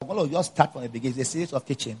going to just start from the beginning. It's a series of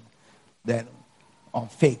teaching. Then on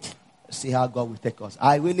faith. See how God will take us.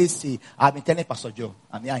 I really see. I've been telling Pastor Joe,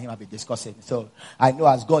 and me and him have been discussing. So I know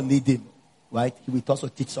as God lead him, right, he will also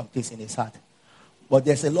teach some things in his heart. But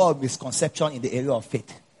there's a lot of misconception in the area of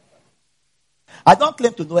faith. I don't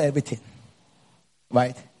claim to know everything,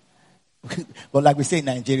 right? But like we say in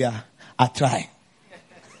Nigeria, I try.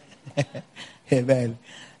 Amen.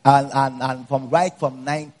 And from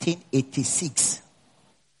 1986,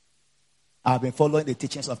 I've been following the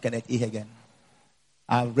teachings of Kenneth E. Hagin.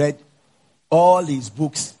 I've read all his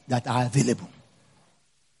books that are available.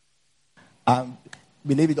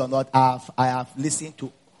 Believe it or not, I have listened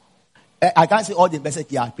to, I can't say all the messages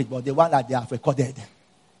he has preached, but the one that they have recorded.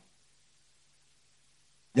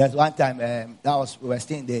 There's one time, we were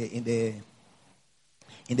still in the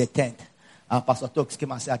tent, and Pastor Tokes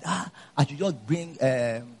came and said, I should just bring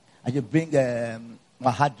my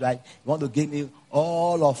hard drive. You want to give me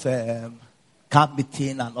all of camp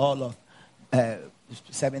meeting and all of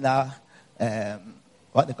seminar,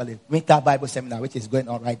 what they call it, Winter Bible Seminar, which is going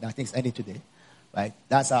on right now. I think it's ending today, right?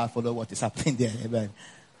 That's how I follow what is happening there. Amen.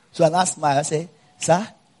 So I asked I say, sir,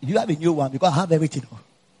 you have a new one because I have everything.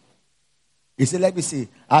 He said, let me see.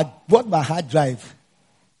 I bought my hard drive.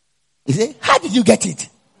 He said, how did you get it?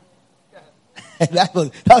 that was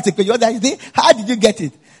a question. He said, how did you get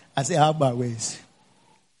it? I said, I have my ways.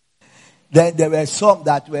 Then there were some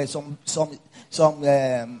that were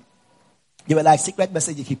they were like secret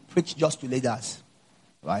messages he preached just to leaders,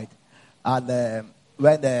 right? And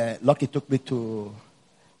when Lucky took me to,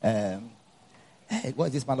 what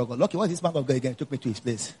is this man of God? Lucky, what is this man of God again? He took me to his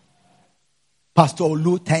place. Pastor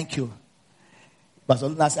Olu, thank you. Pastor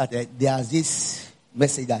Olu said there's this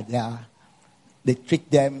message that they treat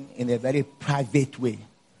them in a very private way.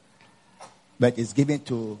 But it's given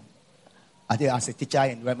to, I think as a teacher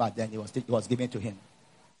in Rema, then it was given to him.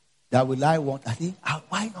 That will I want, I think,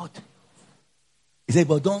 why not? He said,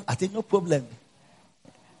 but don't, I think no problem.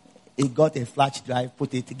 He got a flash drive,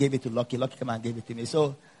 put it, gave it to Lucky. Lucky came and gave it to me.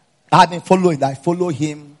 So I've been following. I follow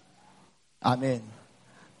him. I mean,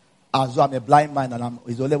 as though I'm a blind man and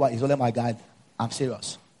he's only my guide. I'm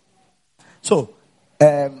serious. So,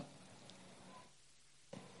 in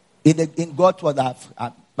God's word,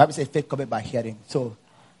 Bible says faith coming by hearing. So,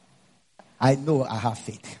 I know I have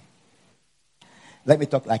faith. Let me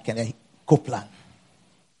talk like a Copeland.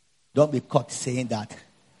 Don't be caught saying that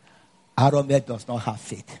Arome does not have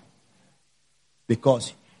faith.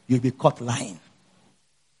 Because you'll be caught lying.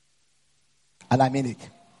 And I mean it.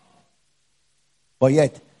 But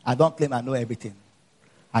yet, I don't claim I know everything.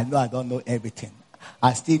 I know I don't know everything.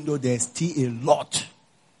 I still know there's still a lot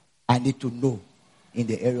I need to know in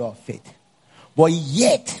the area of faith. But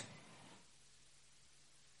yet,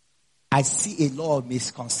 I see a lot of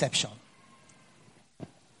misconception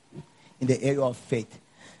in the area of faith.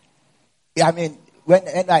 I mean,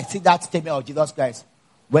 when I see that statement of Jesus Christ,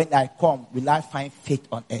 when I come, will I find faith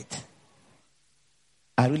on earth?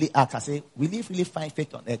 I really ask, I say, will you really find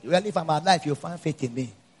faith on earth? Well, if I'm alive, you'll find faith in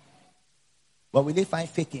me. But will they find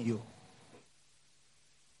faith in you?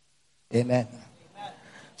 Amen.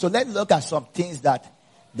 So let's look at some things that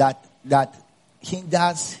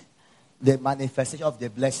hinders the manifestation of the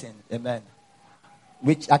blessing. Amen.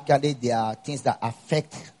 Which actually they are things that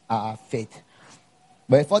affect our faith.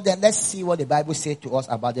 But before then, let's see what the Bible says to us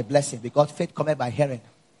about the blessing. Because faith comes by hearing.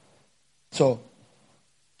 So,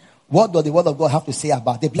 what does the word of God have to say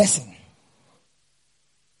about the blessing?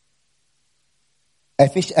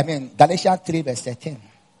 Galatians 3 verse 13.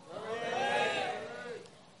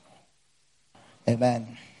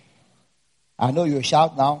 Amen. I know you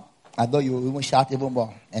shout now. I know you will shout even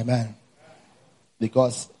more. Amen.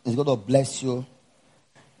 Because it's going to bless you.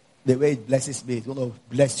 The way it blesses me, it's going to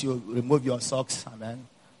bless you. Remove your socks. Amen.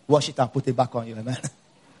 Wash it and put it back on you. Amen.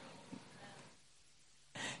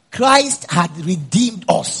 Christ had redeemed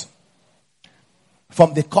us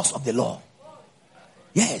from the curse of the law.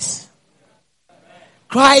 Yes.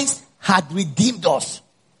 Christ had redeemed us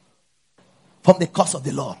from the curse of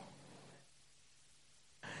the law.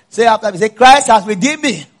 Say after me, say, Christ has redeemed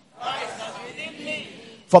me. Christ has redeemed me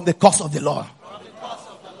from the curse of the law. From the curse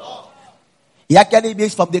of the law. He actually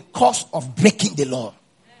means from the curse of breaking the law.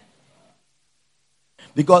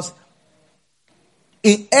 Because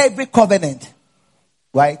in every covenant,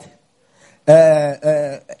 right,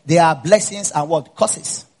 there are blessings and what?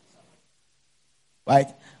 Curses. Right?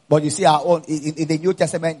 But you see our own, in the New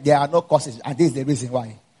Testament, there are no curses. And this is the reason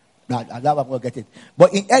why. I'm going to get it.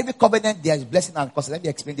 But in every covenant, there is blessing and curses. Let me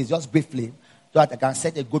explain this just briefly so that I can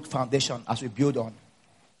set a good foundation as we build on.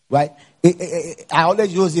 Right? I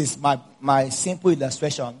always use this, my simple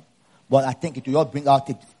illustration, but I think it will all bring out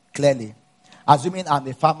it clearly. Assuming I'm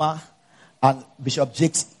a farmer and Bishop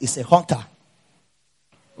Jakes is a hunter.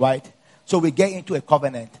 Right? So we get into a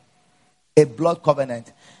covenant, a blood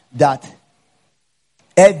covenant, that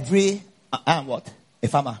I'm what? A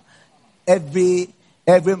farmer. Every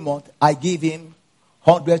month I give him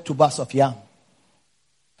 100 tubers of yam.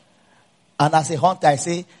 And as a hunter, I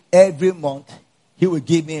say every month he will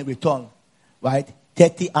give me in return, right,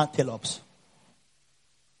 30 antelopes.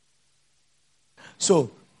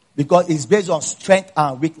 So, because it's based on strength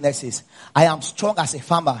and weaknesses. I am strong as a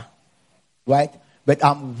farmer, right? But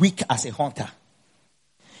I'm weak as a hunter.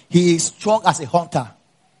 He is strong as a hunter,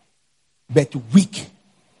 but weak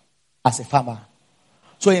as a farmer.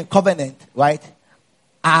 So in covenant, right,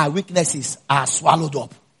 our weaknesses are swallowed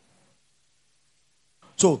up.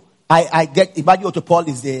 So I get, imagine Otto Paul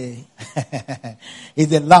is the is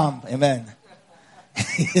the lamb, amen.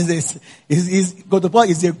 Otto Paul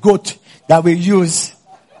is the goat that we use.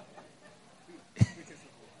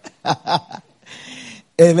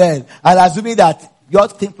 Amen. And assuming that,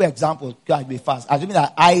 just think for example, can be fast. Assuming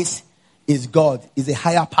that ice is God, is a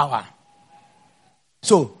higher power.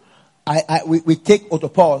 So we take Otto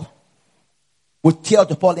Paul, we tear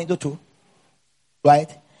Otto Paul into two, right?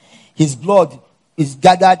 His blood is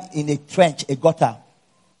gathered in a trench, a gutter,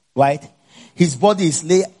 right? His body is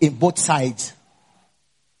laid in both sides.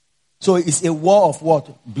 So it's a war of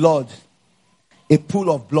what? Blood. A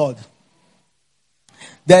pool of blood.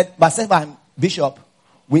 Then myself and Bishop,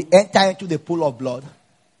 we enter into the pool of blood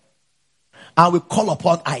and we call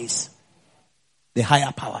upon ice, the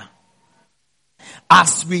higher power.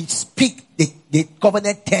 As we speak the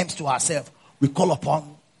covenant terms to ourselves, we call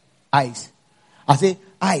upon ice. I say,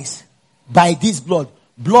 ice, by this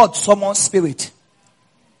blood summons spirit.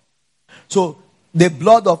 So the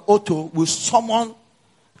blood of Otto will summon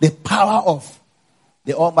the power of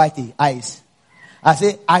the Almighty, ice. I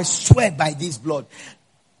say, I swear by this blood,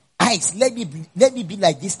 ice, let me be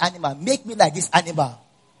like this animal. Make me like this animal.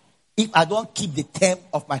 If I don't keep the term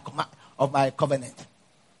of my covenant.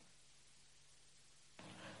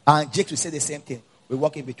 And Jake will say the same thing. We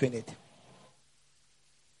walk in between it.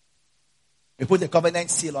 We put the covenant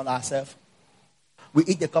seal on ourselves. We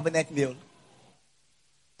eat the covenant meal.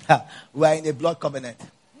 We are in a blood covenant.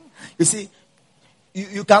 You see,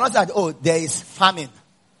 you cannot say, oh, there is famine.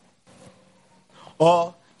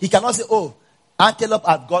 Or he cannot say, oh, antelope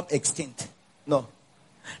have gone extinct. No.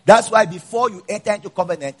 That's why before you enter into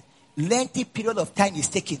covenant, lengthy period of time is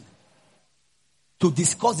taken to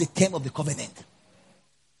discuss the term of the covenant.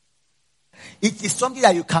 It is something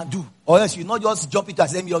that you can do, or else you not just jump into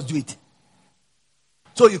it and just do it.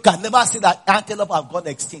 So you can never say that antelope have gone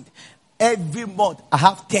extinct. Every month I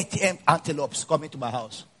have 30 antelopes coming to my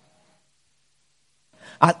house.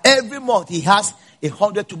 And every month he has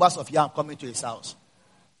 100 tubers of yam coming to his house.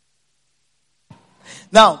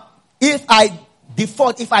 Now, if I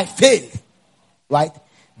default, if I fail, right,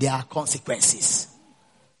 there are consequences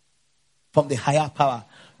from the higher power.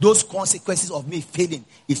 Those consequences of me failing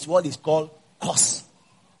is what is called curse.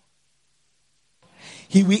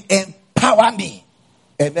 He will empower me,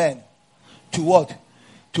 amen, to what?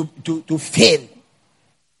 To fail.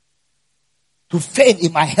 To fail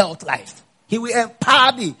in my health life. He will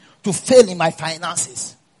empower me to fail in my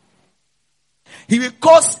finances. He will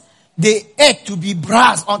cause the earth to be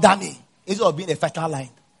brass under me instead of being a fertile land.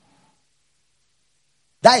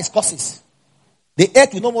 That is causes. The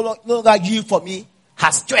earth will no longer yield for me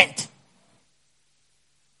her strength.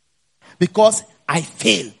 Because I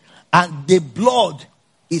fail. And the blood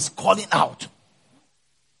is calling out.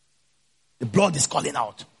 The blood is calling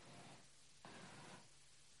out.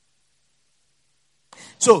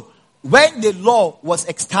 So, when the law was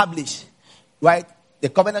established, right, the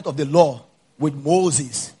covenant of the law with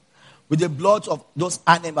Moses, with the blood of those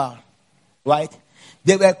animals, right,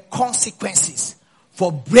 there were consequences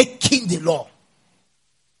for breaking the law.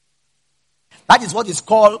 That is what is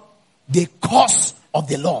called the curse of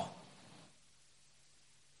the law.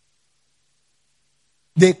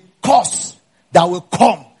 The curse that will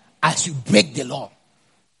come as you break the law.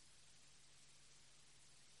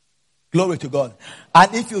 Glory to God.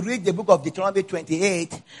 And if you read the book of Deuteronomy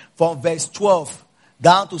 28 from verse 12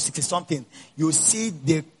 down to 60 something, you see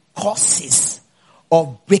the causes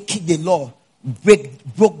of breaking the law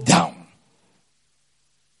broke down.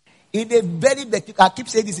 In a very meticulous, I keep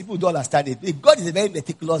saying this, people don't understand it. God is a very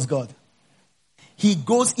meticulous God. He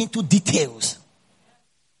goes into details.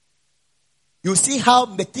 You see how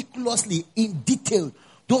meticulously, in detail,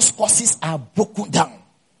 those causes are broken down.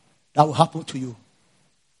 That will happen to you.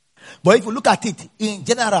 But if you look at it, in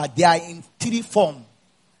general, they are in three forms.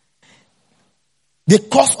 The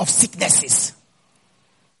cause of sicknesses.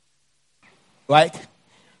 right?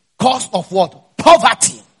 Cause of what?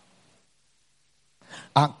 Poverty.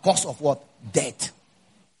 And cause of what? Death.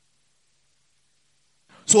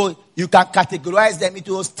 So you can categorize them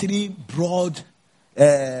into those three broad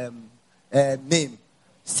names.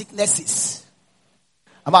 Sicknesses.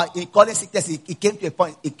 About in calling sickness, it came to a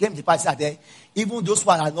point, it came to the point that even those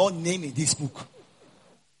ones are not named in this book.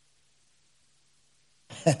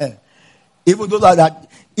 Even those that,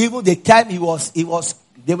 even the time they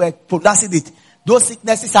were pronouncing it, those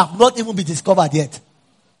sicknesses have not even been discovered yet.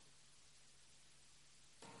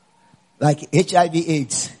 Like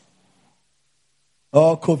HIV/AIDS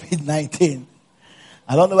or COVID-19.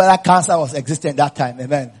 I don't know whether cancer was existing that time.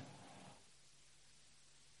 Amen.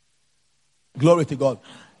 Glory to God.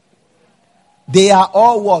 They are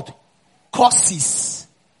all what? Causes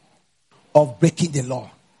of breaking the law.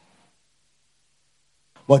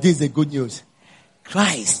 But this is the good news.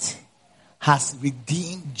 Christ has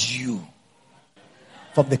redeemed you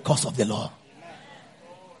from the curse of the law.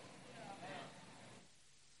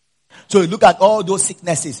 So you look at all those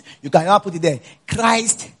sicknesses. You can now put it there.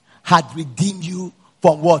 Christ had redeemed you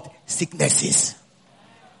from what? Sicknesses.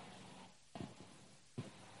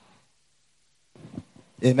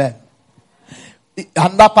 Amen.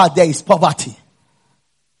 Another part there is poverty.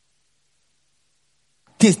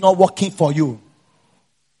 It is not working for you.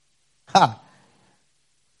 Ha.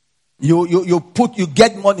 You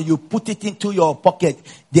get money, you put it into your pocket.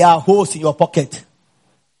 There are holes in your pocket.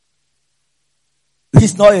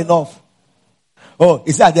 It's not enough. Oh,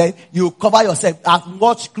 it's that then you cover yourself. As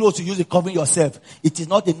much clothes you use to cover yourself, it is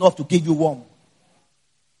not enough to keep you warm.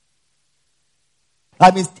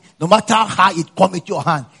 That means no matter how it comes into your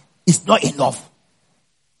hand, it's not enough.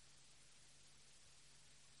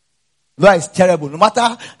 That is terrible. No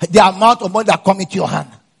matter the amount of money that comes into your hand,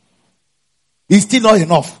 it's still not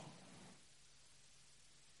enough.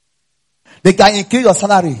 They can increase your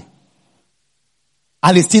salary,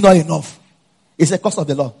 and it's still not enough. It's a cost of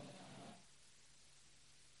the law.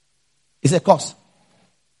 It's a cost.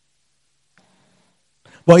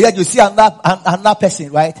 But yet you see another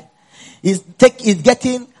person, right? He's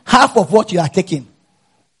getting half of what you are taking,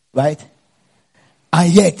 right?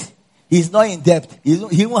 And yet he's not in debt.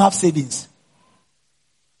 He won't have savings.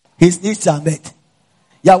 His needs are met.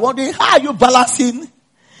 You are wondering, how are you balancing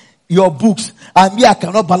your books? And me, I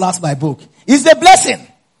cannot balance my book. It's a blessing.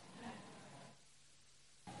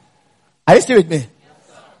 Are you still with me?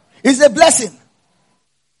 It's a blessing.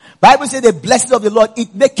 Bible says the blessing of the Lord,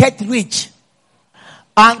 it maketh rich,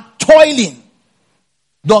 and toiling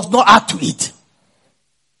does not add to it.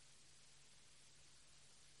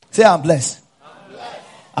 Say, I'm blessed. I'm blessed.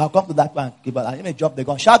 I'll come to that one. Let me drop the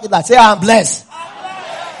gun. Shout it like, say, I'm blessed. I'm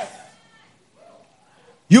blessed.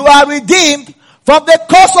 You are redeemed from the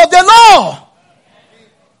curse of the law.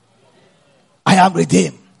 I am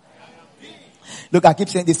redeemed. Look, I keep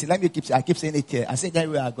saying this. I keep saying it here. I say it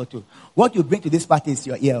everywhere I go to. What you bring to this party is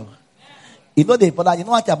your ear. You know you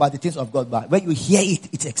know what about the things of God, but when you hear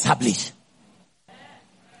it, it's established.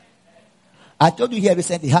 I told you here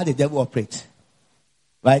recently how the devil operates.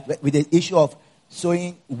 Right? With the issue of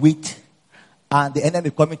sowing wheat and the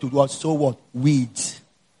enemy coming to do sow what? Weeds.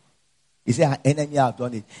 He said, our enemy have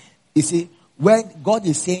done it. You see, when God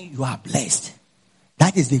is saying you are blessed,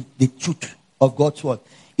 that is the truth of God's word.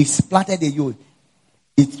 It's planted in you.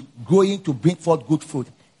 It's growing to bring forth good fruit.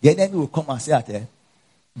 The enemy will come and say that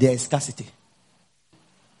there is scarcity.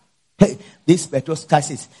 Hey, this petrol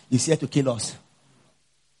crisis is here to kill us.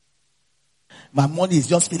 My money is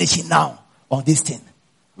just finishing now on this thing.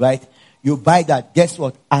 Right? You buy that. Guess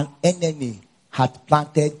what? An enemy had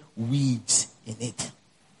planted weeds in it.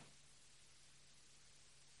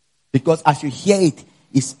 Because as you hear it,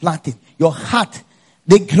 it's planting. Your heart,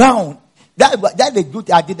 the ground. That's the good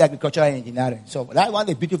thing. I did agricultural engineering. So that's one of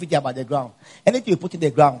the beautiful things about the ground. Anything you put in the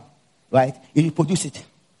ground, right, it will produce it.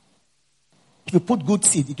 If you put good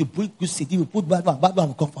seed, it will put good seed. If you put bad one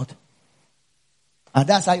will come out. And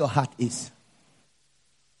that's how your heart is.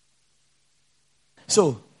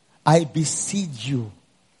 So, I beseech you,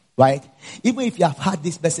 right? Even if you have heard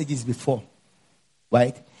these messages before,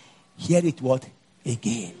 right? Hear it what?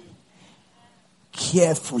 Again.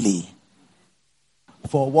 Carefully.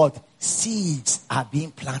 For what? Seeds are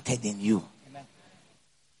being planted in you. Amen.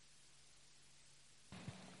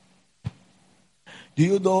 Do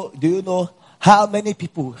you know how many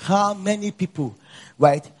people,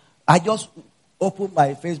 right? I just opened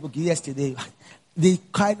my Facebook yesterday. The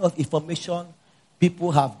kind of information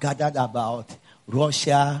people have gathered about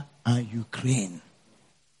Russia and Ukraine.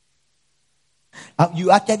 You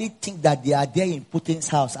actually think that they are there in Putin's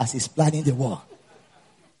house as he's planning the war.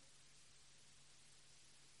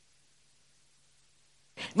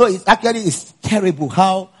 No, it's terrible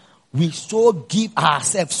how we so give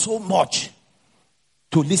ourselves so much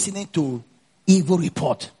to listening to evil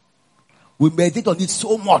report. We meditate on it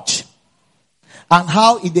so much. And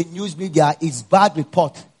how in the news media it's bad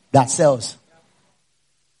report that sells.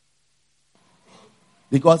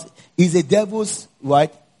 Because it's the devil's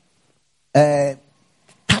right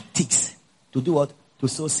tactics to do what? To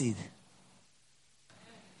sow seed.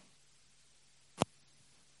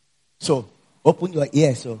 So, open your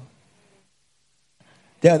ears. So.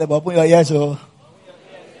 Tell them, open your ears. So.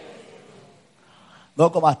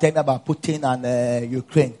 Don't come and tell me about Putin and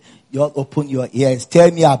Ukraine. You all open your ears. Tell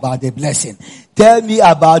me about the blessing. Tell me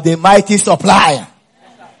about the mighty supply.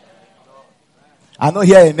 I know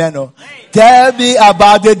here, amen. No? Tell me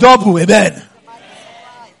about the double, amen.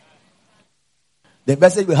 The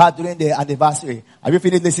message we had during the anniversary. Have you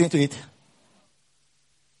finished listening to it?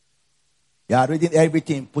 You are reading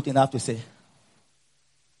everything Putin have to say.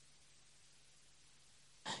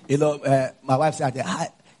 You know, my wife said,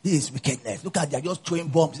 this is wickedness. Look at they're just throwing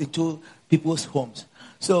bombs into people's homes.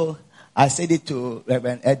 So I said it to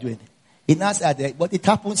Reverend Edwin. He now said, but it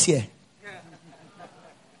happens here.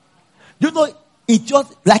 You know, it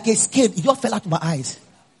just like a scale. It just fell out of my eyes.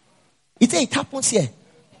 He said it happens here.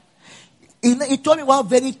 He told me one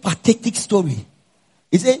very pathetic story.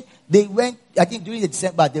 He said they went, I think during the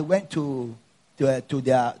December, they went to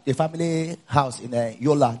their family house in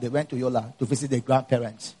Yola. They went to Yola to visit their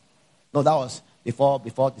grandparents. No, that was before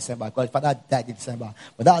December. Because his father died in December.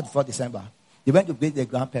 But that was before December. They went to visit their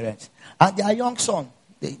grandparents. And their young son,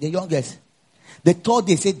 the youngest, they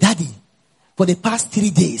said, Daddy, for the past 3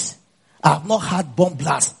 days, I have not had bomb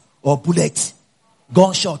blast or bullets,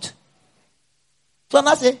 gunshot. So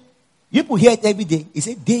I say, you people hear it every day. He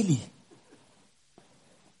said, daily.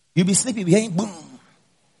 You'll be sleeping, you'll be hearing boom.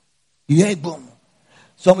 You hear it boom.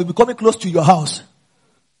 Some will be coming close to your house.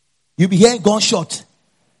 You'll be hearing gunshot.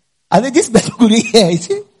 And then this person could hear. He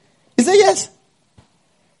said, yes.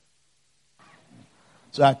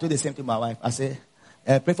 So I told the same to my wife. I said,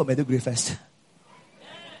 pray for Meduguri first.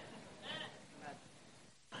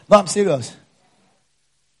 No, I'm serious.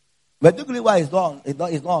 Meduguri is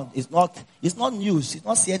not news. It's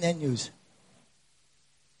not CNN news.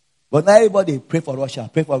 But now everybody pray for Russia,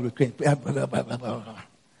 pray for Ukraine, pray for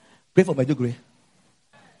Meduguri.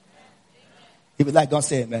 If you like, don't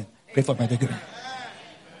say amen. Pray for Meduguri.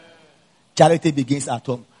 Charity begins at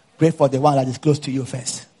home. Pray for the one that is close to you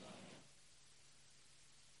first.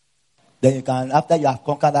 Then you can, after you have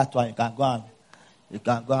conquered that one, you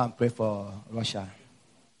can go and pray for Russia.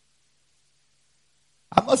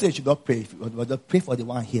 I'm not saying you should not pray, but just pray for the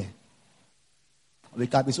one here. We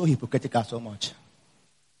can be so hypocritical so much.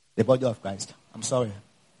 The body of Christ. I'm sorry.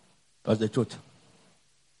 That's the truth.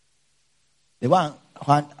 The one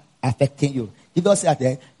affecting you. Jesus said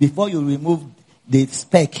that before you remove the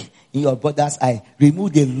speck in your brother's eye,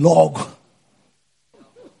 remove the log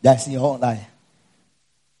that's in your own eye.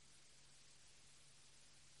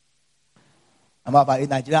 I'm about in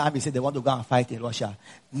Nigeria army said they want to go and fight in Russia.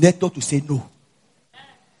 NATO to say no.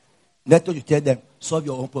 NATO to tell them, solve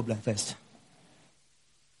your own problem first.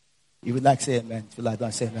 You would like say amen. If you like,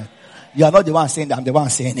 don't say amen. You are not the one saying that, I'm the one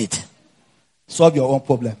saying it. Solve your own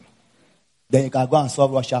problem. Then you can go and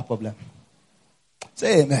solve Russia's problem.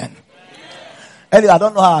 Say amen. Anyway, I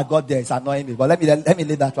don't know how I got there. It's annoying me. But let me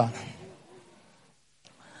leave that one.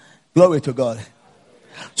 Glory to God.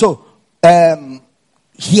 So,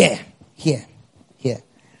 here.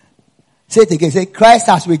 Say it again. Say, Christ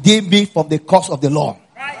has redeemed me from the curse of the law.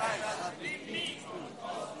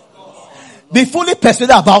 Be fully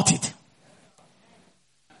persuaded about it.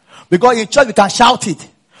 Because in church we can shout it.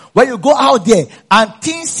 When you go out there and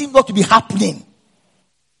things seem not to be happening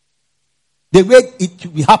the way it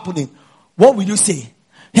should be happening, what will you say?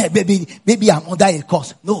 Hey, maybe I'm under a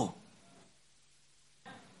curse. No.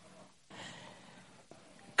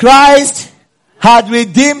 Christ had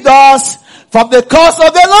redeemed us from the curse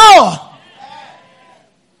of the law.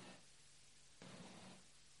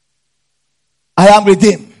 I am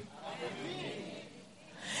redeemed.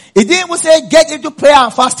 He didn't even say get into prayer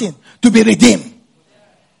and fasting to be redeemed.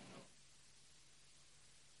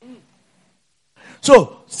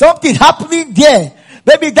 So, something happening there.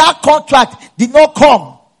 Maybe that contract did not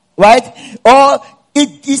come. Right? Or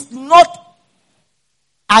it is not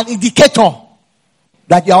an indicator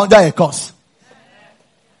that you are under a curse.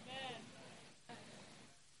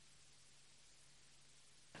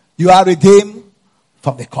 You are redeemed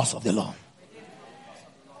from the curse of the law.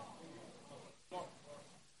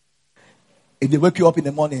 If they wake you up in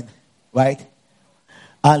the morning, right?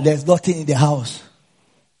 And there's nothing in the house.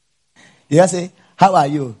 You just say, how are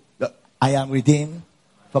you? I am redeemed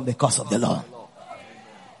from the curse of the law.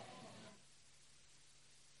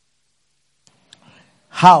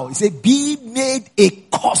 How? He said, be made a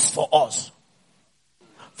curse for us.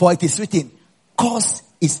 For it is written, curse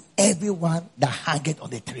is everyone that hangeth on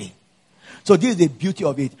the tree. So this is the beauty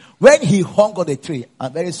of it. When he hung on the tree,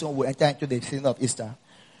 and very soon we'll enter into the season of Easter.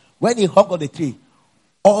 When he hung on the tree,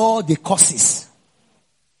 all the curses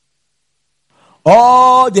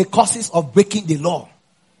of breaking the law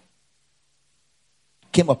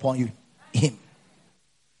came upon you, him,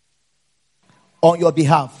 on your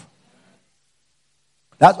behalf.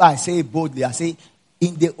 That's why I say boldly, I say,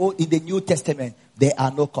 in the New Testament, there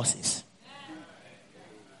are no curses.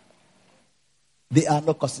 There are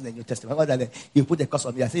no curses in the New Testament. You put a curse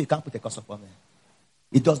on me. I say, you can't put a curse upon me.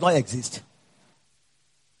 It does not exist.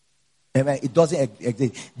 Amen. It doesn't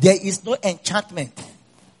exist. There is no enchantment.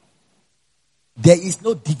 There is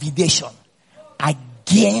no divination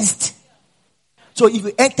against. So if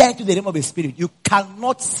you enter into the realm of the spirit, you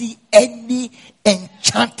cannot see any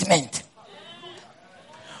enchantment.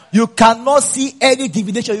 You cannot see any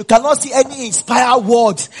divination. You cannot see any inspired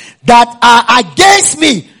words that are against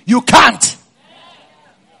me. You can't.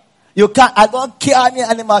 You can't. I don't care how many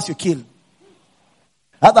animals you kill.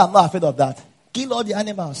 I'm not afraid of that. Kill all the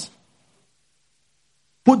animals.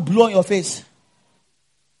 Put blood on your face.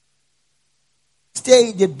 Stay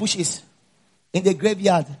in the bushes, in the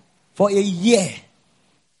graveyard for a year.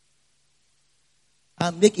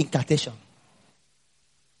 And make incantation.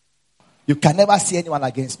 You can never see anyone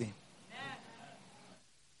against me.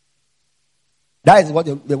 That is what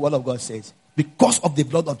the word of God says. Because of the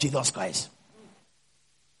blood of Jesus Christ.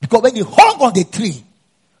 Because when he hung on the tree,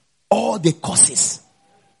 all the curses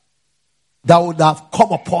that would have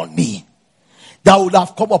come upon me, that would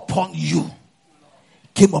have come upon you,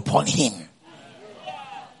 came upon him.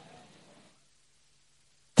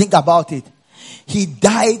 Think about it. He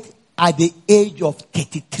died at the age of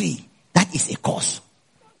 33. That is a curse.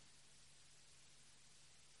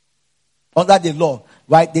 Under the law,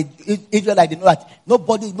 right? The Israelites, they know that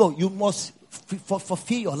nobody, no, you must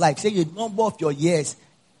fulfill your life. Say the number of your years,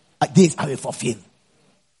 days I will fulfill.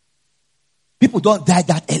 People don't die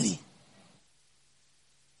that early.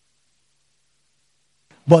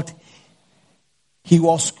 But he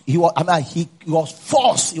was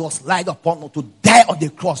forced, he was laid upon to die on the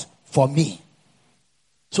cross for me.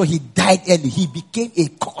 So he died early. He became a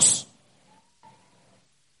curse.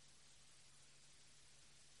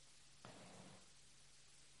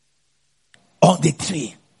 On the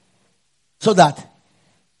tree. So that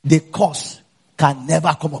the curse can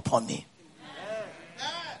never come upon me.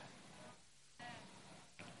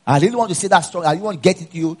 I really want to say that strongly. I really want to get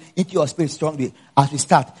into your spirit strongly as we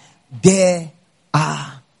start. There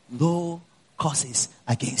are no curses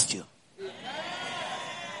against you.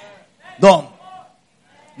 None.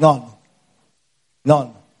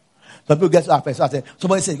 Some people get to our place. So I say,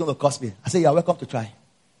 somebody says it's going to cost me. I say, you're welcome to try.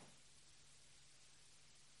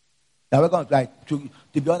 You're welcome to try. To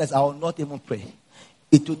be honest, I will not even pray.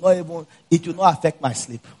 It will not affect my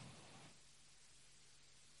sleep.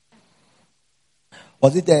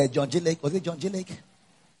 Was it John G. Lake? Was it John G. Lake?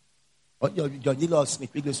 Or John G. Lake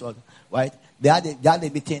Smith, English word, right? They had a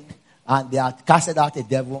meeting and they had casted out a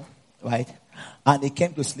devil, right? And they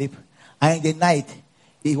came to sleep. And in the night,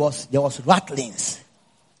 there was rattlings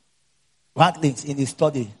in his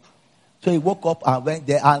study. So he woke up and went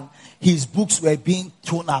there, and his books were being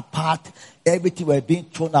thrown apart. Everything were being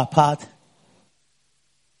thrown apart.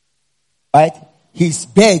 Right? His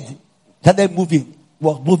bed started moving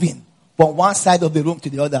from one side of the room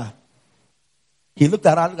to the other. He looked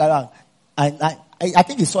around, and I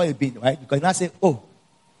think he saw a bin, right? Because he now said, oh,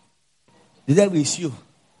 the devil is you.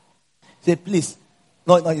 He said, please.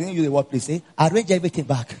 No, you didn't use the word please. Say, arrange everything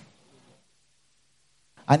back.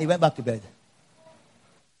 And he went back to bed.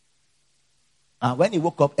 And when he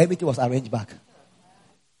woke up, everything was arranged back.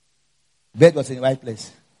 Bed was in the right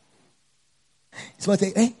place. Somebody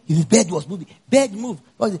said, hey, his bed was moving. Bed moved.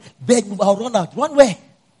 Bed moved. I'll run out. Run where?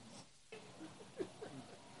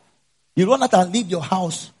 You run out and leave your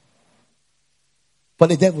house for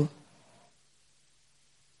the devil.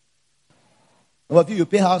 Some of you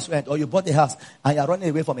pay house rent or you bought a house and you're running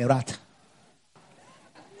away from a rat.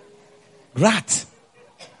 Rat.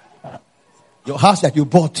 Your house that you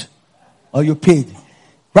bought or you paid.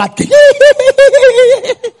 Rat.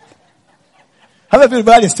 How many people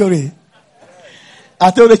remember the story?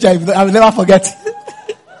 I told you I will never forget.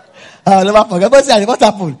 I will never forget. But what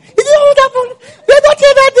happened? You know what happened? We are not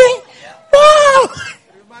here that day. Wow.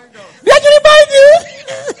 We have to remind you.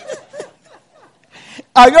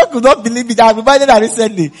 I just could not believe it. I reminded her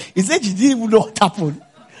recently. He said she didn't even know what happened.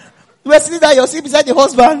 You were sitting there, you're sitting beside the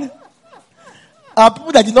husband. And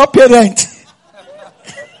people that did not pay rent.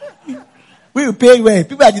 We will pay rent.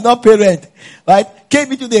 People that did not pay rent, right,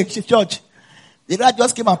 came into the church. The rat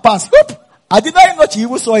just came and passed. Whoop! I did not even know she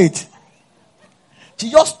even saw it. She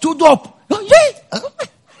just stood up. Oh, yeah.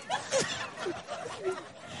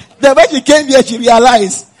 Then when she came here, she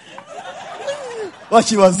realized what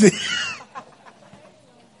she was doing.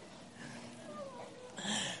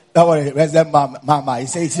 Don't worry, where's that mama? He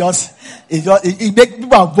says it makes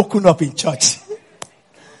people woken up in church.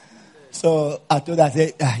 So I told her, I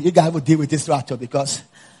said, you guys will deal with this rat because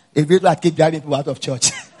if this rat keep driving people out of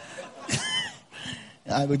church.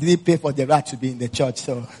 And we didn't pay for the rat to be in the church,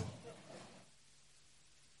 so.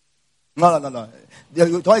 No. I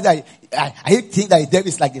think that the devil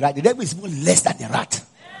is like the rat. The devil is even less than the rat.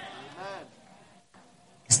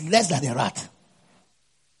 It's less than the rat.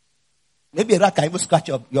 Maybe a rat can even scratch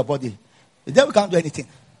your body. The devil can't do anything.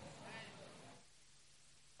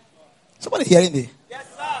 Somebody hearing me? Yes,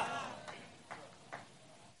 sir.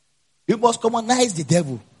 You must commonize the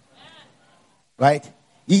devil. Right?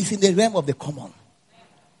 He's in the realm of the common.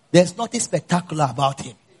 There's nothing spectacular about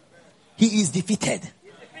him. He is defeated.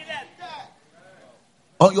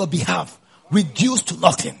 On your behalf, reduced to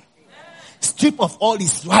nothing. Stripped of all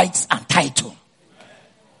his rights and title.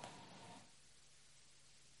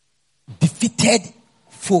 Defeated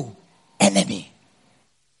foe, enemy.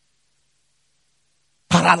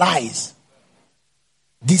 Paralyzed.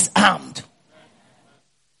 Disarmed.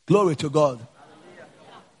 Glory to God.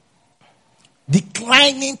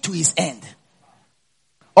 Declining to his end.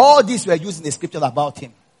 All these were used in the scripture about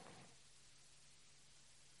him.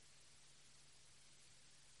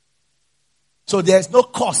 So there is no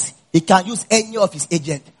cost. He can use any of his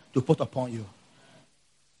agents to put upon you.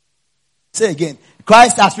 Say again.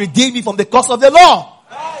 Christ has redeemed me from the curse of the law.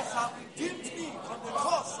 Christ has redeemed me from the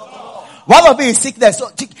curse of the law. One of it is sickness. So,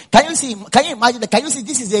 can you imagine that? Can you see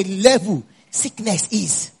this is a level sickness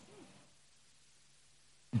is?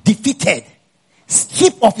 Defeated.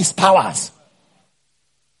 Stripped of his powers.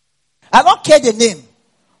 I don't care the name.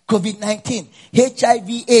 COVID-19,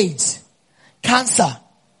 HIV, AIDS, cancer.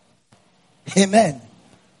 Amen.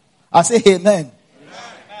 I say amen.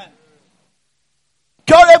 Amen.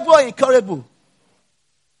 Curable or incurable.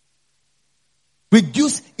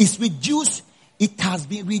 Reduce is reduced. It has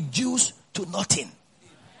been reduced to nothing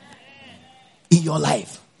in your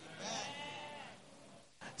life.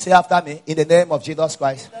 Say after me, in the name of Jesus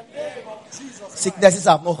Christ. Sicknesses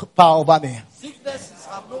have no power over me. Sicknesses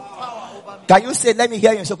have no power over me. Can you say, let me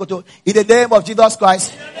hear you in Sokoto, in the name of Jesus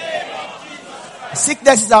Christ.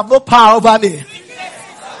 Sicknesses have no power over me.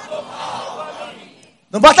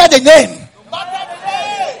 No matter the name.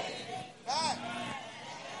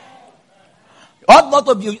 Ought not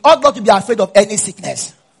to be afraid of any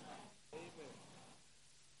sickness.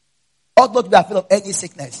 Ought not to be afraid of any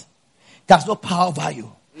sickness. There's no power over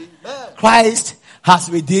you. Christ has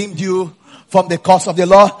redeemed you from the curse of the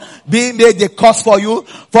law, being made the curse for you.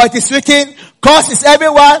 For it is written, cursed is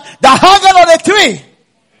everyone that hangeth on a tree.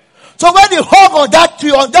 So when you hung on that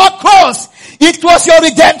tree, on that cross, it was your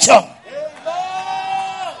redemption.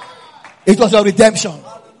 It was your redemption.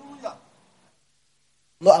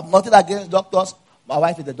 No, I'm nothing against doctors. My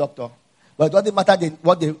wife is a doctor. But it doesn't matter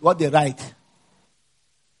what they write.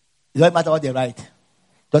 It doesn't matter what they write.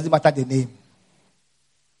 It doesn't matter the name.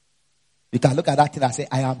 You can look at that thing and say,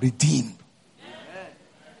 I am redeemed.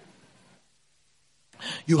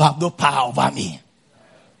 You have no power over me.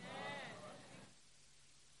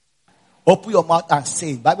 Open your mouth and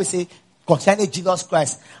say. The Bible says, concerning Jesus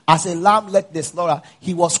Christ, as a lamb led the slaughter,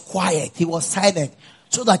 he was quiet, he was silent,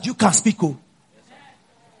 so that you can speak.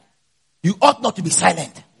 You ought not to be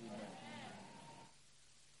silent.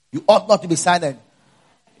 You ought not to be silent.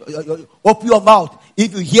 Open your mouth.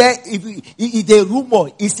 If you hear, if a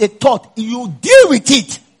rumor, it's a thought, you deal with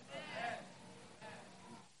it.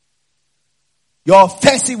 Your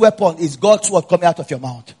offensive weapon is God's word coming out of your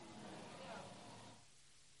mouth.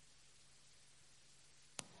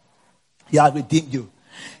 He has redeemed you.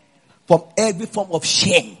 From every form of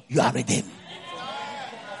shame, you are redeemed.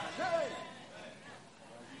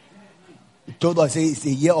 He told us it's a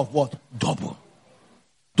year of what? Double.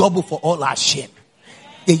 Double for all our shame.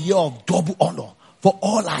 A year of double honor for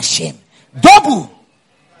all our shame. Double.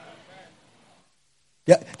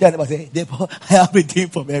 Yeah, say, I am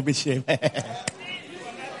redeemed from every shame.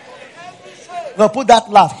 No, put that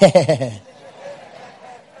laugh.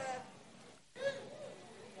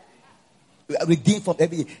 Redeemed from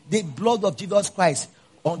everything. The blood of Jesus Christ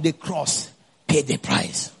on the cross paid the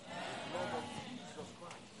price.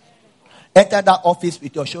 Enter that office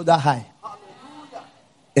with your shoulder high.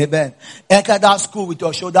 Amen. Enter that school with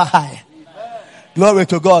your shoulder high. Glory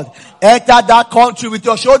to God. Enter that country with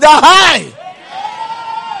your shoulder high.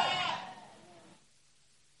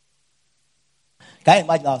 Can you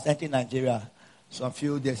imagine I was entering Nigeria some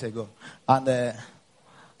few days ago. And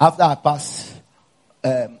after I passed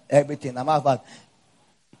everything,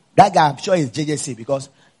 that guy, I'm sure is JJC, because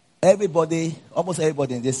almost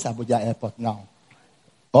everybody in this Abuja airport now,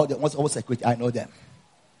 all security, I know them.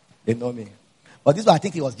 They know me. But this one, I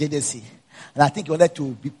think it was JJC. And I think he wanted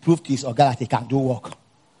to prove to his organ that he can do work.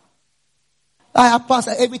 I have passed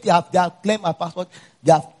everything. They have claimed my passport.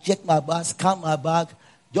 They have checked my bag, scanned my bag,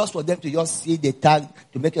 just for them to just see the tag,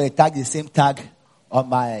 to make sure the tag is the same tag on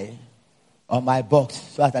my box,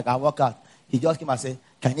 so that I can walk out. He just came and said,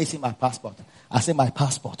 "Can you see my passport?" I said, "My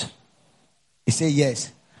passport." He said,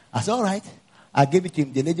 "Yes." I said, "All right." I gave it to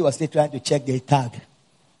him. The lady was still trying to check the tag.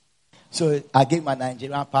 So I gave him my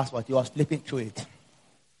Nigerian passport. He was flipping through it.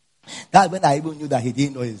 That's when I even knew that he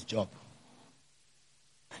didn't know his job.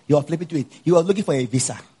 He was flipping through it. He was looking for a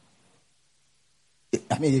visa.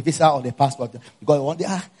 I mean, a visa or the passport. Because one day,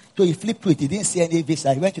 so he flipped through it. He didn't see any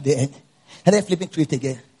visa. He went to the end. And then flipping through it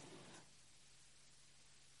again.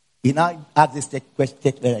 He now asked this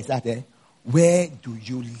question, "Where do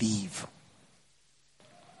you live?"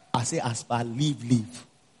 I say, "As per live.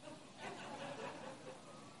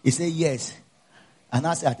 He said, "Yes." And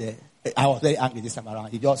I said, I was very angry this time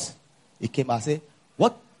around. He came and said,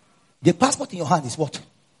 "What? The passport in your hand is what?"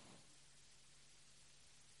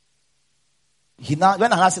 When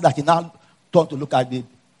I said that, he now turned to look at me.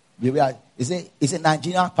 He said, "It's a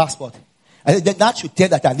Nigerian passport." I said, "Then that should tell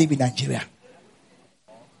that I live in Nigeria."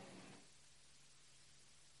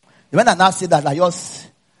 When I now said that, I just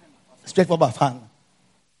straight from my fan.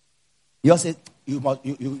 He just said, you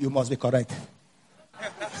must be correct."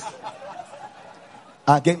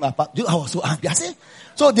 I gave my passport. I was so angry. I said,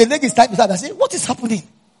 so the lady is typing. I said, "What is happening?"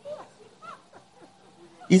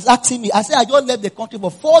 He's asking me. I said, "I just left the country for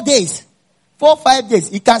 4 days. 4 or 5 days.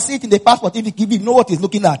 He can see it in the passport if he know what he's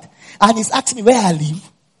looking at. And he's asking me where I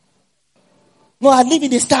live. No, I live in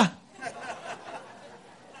the Star.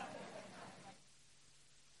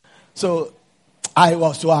 So I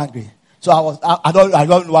was so angry. So I don't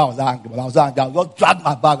know why I was angry, but I was angry. I just dragged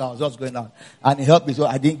my bag. I was just going out. And he helped me, so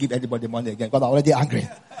I didn't give anybody money again because I was already angry.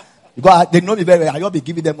 Because they know me very well. I just be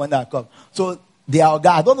giving them money. I come. So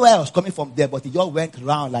I don't know where I was coming from there, but he just went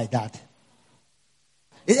around like that.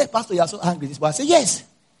 He said, "Pastor, you are so angry." This boy, I said, "Yes.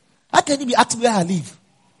 How can he be asking where I live?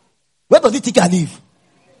 Where does he think I live?"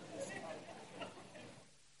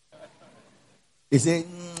 He said,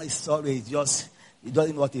 "He's sorry. He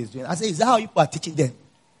doesn't know what he's doing." I said, "Is that how you are teaching them?"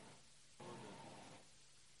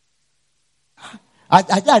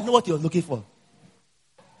 I know what you're looking for.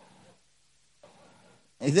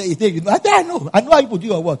 He said, I know how you do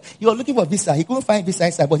your work. You are looking for visa. He couldn't find visa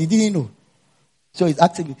inside, but he didn't know. So he's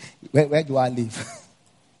asking me, where do I live?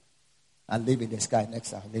 I live in the sky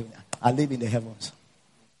next time. I live in the heavens.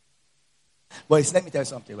 But let me tell you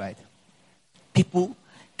something, right? People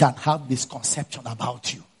can have misconception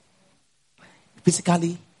about you.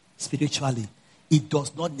 Physically, spiritually, it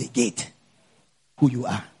does not negate who you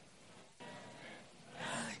are.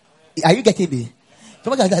 Are you getting me?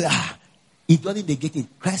 Somebody can say, it doesn't negate it.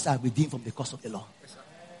 Christ has redeemed from the curse of the law.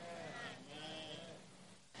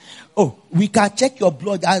 Oh, we can check your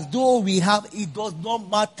blood as though we have. It does not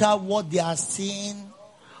matter what they are seeing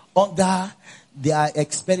under their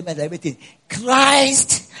experiment and everything.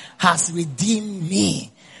 Christ has redeemed me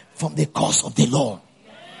from the curse of the law.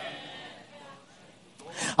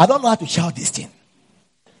 I don't know how to shout this thing.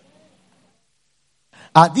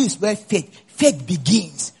 And this is where faith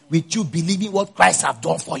begins with you believing what Christ has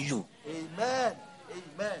done for you. Amen.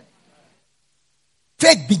 Amen.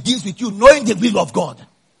 Faith begins with you knowing the will of God.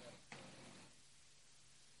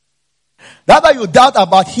 That's why you doubt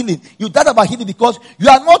about healing. You doubt about healing because you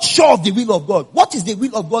are not sure of the will of God. What is the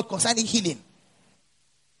will of God concerning healing?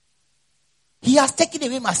 He has taken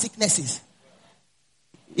away my sicknesses.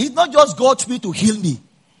 It's not just God's will to heal me.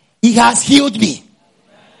 He has healed me.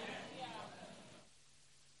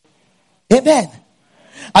 Amen.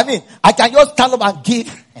 I mean, I can just stand up and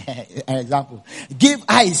give an example. Give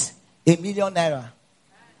Ice ₦1 million.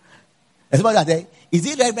 Is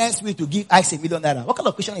it reverence me to give Ice ₦1 million? What kind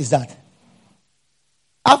of question is that?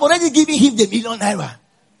 I've already given him the ₦1 million.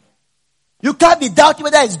 You can't be doubting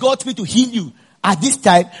whether it's God's will to heal you at this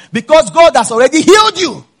time because God has already healed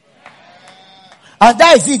you. And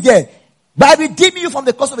that is it there. By redeeming you from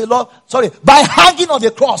the curse of the law, by hanging on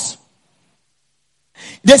the cross.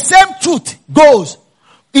 The same truth goes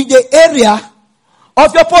in the area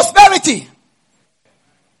of your prosperity.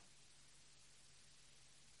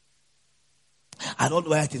 I don't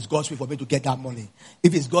know whether it is God's will for me to get that money.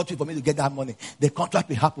 If it's God's will for me to get that money, the contract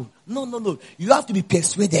will happen. No. You have to be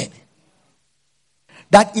persuaded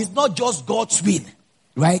that it's not just God's will,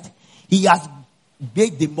 right? He has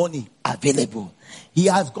made the money available. He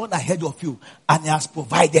has gone ahead of you and he has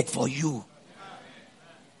provided for you.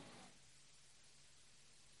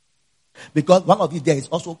 Because one of these days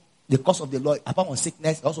also the cause of the Lord, apart from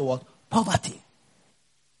sickness, also what? Poverty.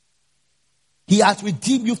 He has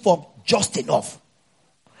redeemed you from just enough.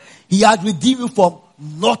 He has redeemed you from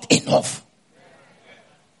not enough.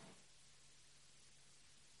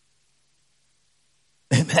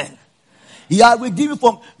 Amen. He has redeemed you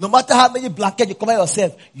from, no matter how many blankets you cover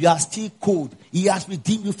yourself, you are still cold. He has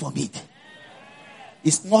redeemed you from it.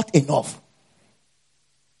 It's not enough.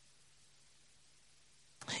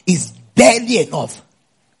 It's barely enough.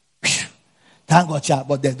 Thank God, child,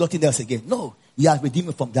 but there's nothing else again. No, he has redeemed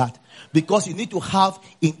you from that. Because you need to have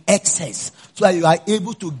in excess so that you are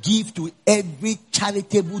able to give to every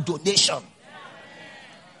charitable donation.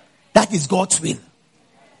 That is God's will.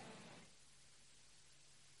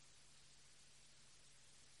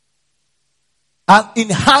 And in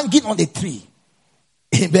hanging on the tree,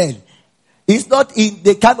 amen, it's not in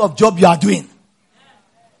the kind of job you are doing.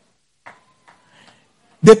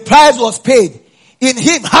 The price was paid in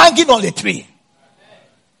him hanging on the tree.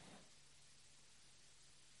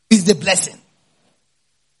 Is the blessing.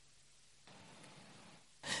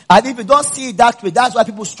 And if you don't see it that way, that's why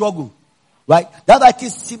people struggle. Right? That's why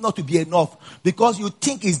things seem not to be enough. Because you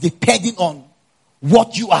think it's depending on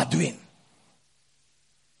what you are doing.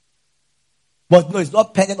 But no, it's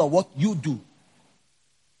not depending on what you do.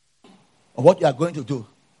 Or what you are going to do.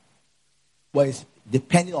 But it's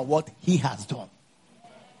depending on what he has done.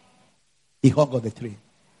 He hung on the tree.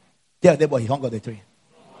 Tell them what he hung on the tree.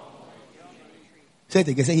 Say it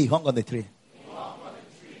again. Say he hung on the tree.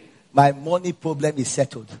 My money problem is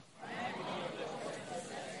settled.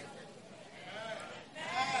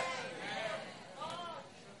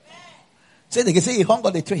 Say it again. Say he hung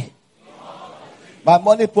on the tree. My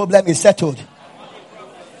money problem is settled.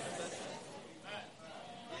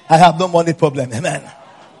 I have no money problem. Amen.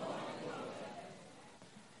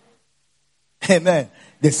 Amen.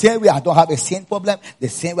 The same way I don't have a sin problem. The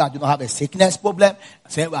same way I do not have a sickness problem. The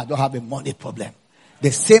same way I don't have a money problem.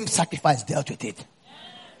 The same sacrifice dealt with it.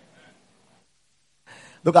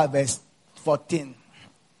 Look at verse 14.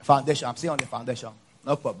 Foundation. I'm still on the foundation.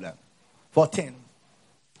 No problem. 14.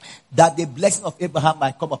 That the blessing of Abraham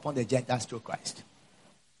might come upon the Gentiles through Christ.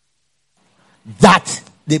 That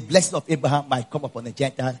the blessing of Abraham might come upon the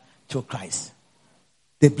Gentiles through Christ.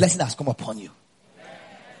 The blessing has come upon you.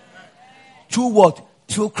 Through what?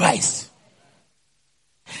 Through Christ.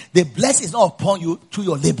 The blessing is not upon you through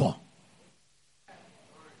your labor.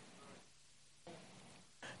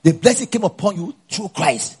 The blessing came upon you through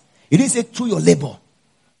Christ. It didn't say through your labor.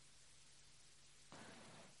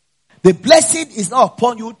 The blessing is not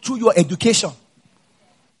upon you through your education.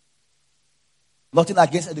 Nothing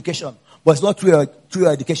against education, but it's not through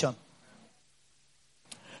your education.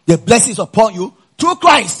 The blessing is upon you through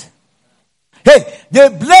Christ. Hey, the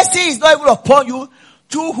blessing is not even upon you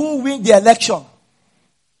through who win the election.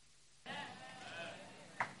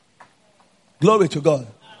 Glory to God.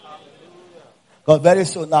 Because very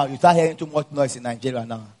soon now, you start hearing too much noise in Nigeria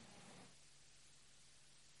now.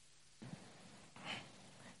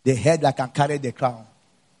 The head that can carry the crown.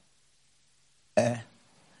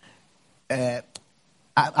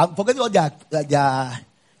 I'm forgetting all their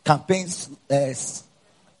campaigns.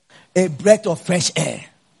 A breath of fresh air.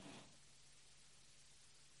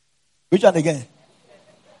 Which one again?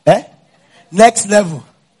 Next level.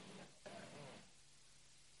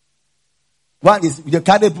 One is the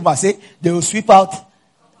carry Puma say they will sweep out.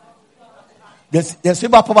 They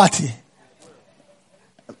sweep out poverty.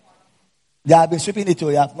 They have been sweeping it,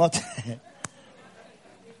 or they have not.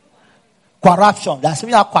 Corruption. They are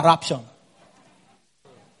sweeping out corruption.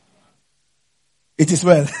 It is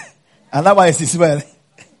well. And that one is well.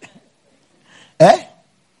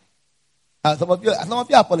 Some of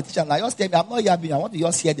you are politicians. Now, just tell me, I'm not yabbing. I want to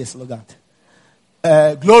just hear the slogan.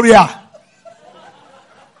 Gloria.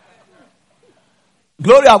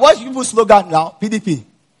 Gloria, what's your slogan now? PDP.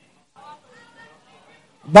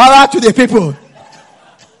 Power to the people.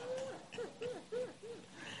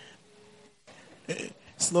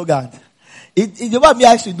 Slogan. The one me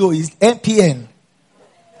I should know is MPN.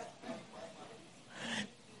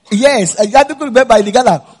 Yes, I got to remember in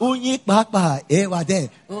Ghana. Unyik Papa, Ewade,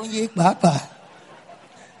 Unyik Papa.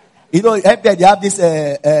 You know, MPN, they have this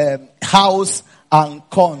house and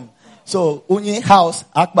corn. So, Unyik house,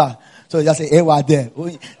 Akbar. So they just say, hey, we're there.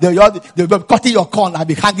 They'll be cutting your corn and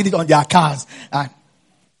be hanging it on their cars. And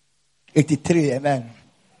 83, amen.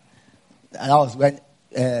 And that was when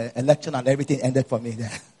election and everything ended for me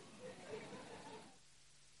there.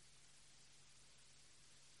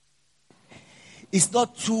 It's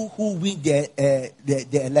not true who win the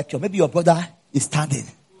election. Maybe your brother is standing.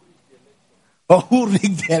 Or who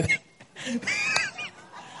rigged the election.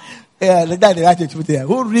 Yeah, that's the right truth there.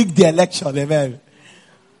 Who rigged the election, amen.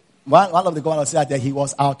 One of the governors said that he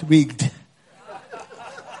was out-rigged.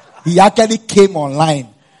 He actually came online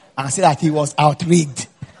and said that he was out-rigged.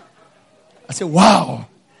 I said, wow.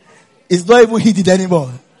 It's not even heated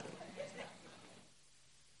anymore.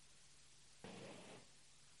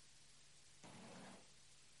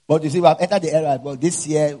 But you see, we have entered the era. Well, this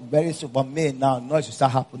year, very soon, from May now, noise will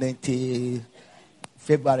start happening till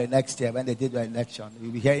February next year when they did the election.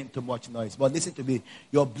 You'll be hearing too much noise. But listen to me.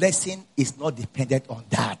 Your blessing is not dependent on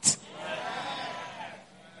that.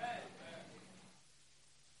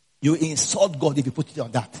 You insult God if you put it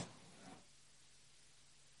on that.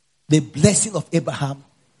 The blessing of Abraham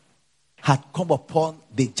had come upon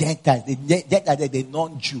the Gentiles. The Gentiles, the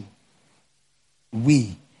non-Jew.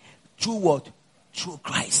 We. Through what? Through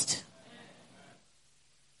Christ.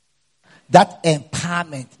 That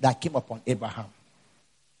empowerment that came upon Abraham.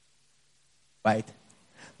 Right?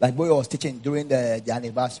 Like Boy was teaching during the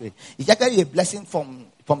anniversary. It's actually a blessing from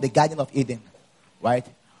the Garden of Eden. Right?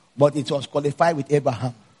 But it was qualified with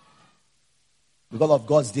Abraham. Because of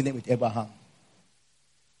God's dealing with Abraham.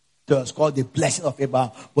 So it was called the blessing of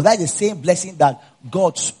Abraham. But that's the same blessing that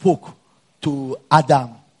God spoke to Adam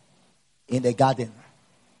in the garden.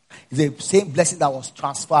 It's the same blessing that was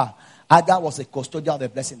transferred. Adam was a custodian of the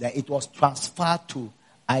blessing. Then it was transferred to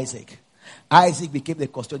Isaac. Isaac became the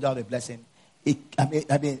custodian of the blessing.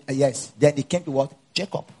 Yes. Then it came to what?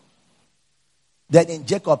 Jacob. Then in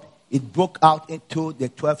Jacob, it broke out into the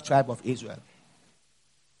 12th tribe of Israel.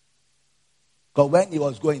 Because when he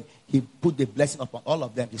was going, he put the blessing upon all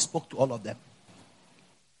of them. He spoke to all of them.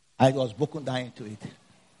 And it was broken down into it.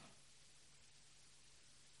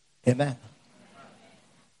 Amen.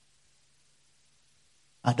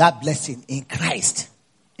 And that blessing in Christ,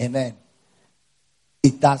 amen,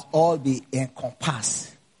 it has all been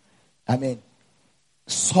encompassed.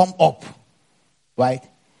 Sum up, right?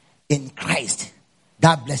 In Christ,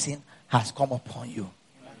 that blessing has come upon you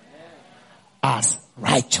as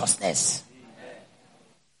righteousness.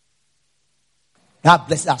 That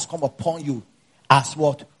blessing has come upon you as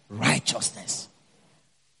what? Righteousness.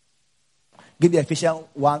 Give me Ephesians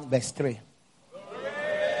 1 verse 3.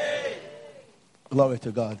 Glory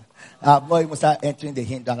to God. I'm not even start entering the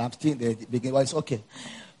hymn that I'm still in the beginning. Well, it's okay.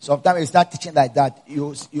 Sometimes you start teaching like that,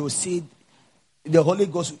 you see the Holy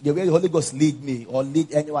Ghost, the way the Holy Ghost lead me or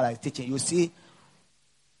lead anyone I'm teaching, you see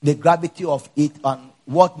the gravity of it and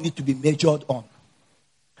what needs to be measured on.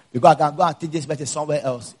 Because I can go and teach this message somewhere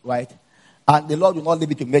else, right? And the Lord will not leave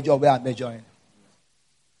me to measure where I'm measuring.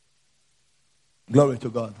 Glory to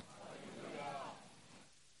God.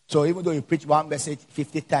 So even though you preach one message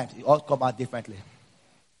 50 times, it all come out differently.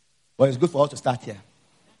 But it's good for us to start here.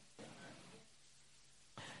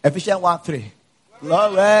 Ephesians 1:3.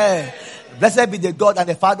 Glory. Blessed be the God and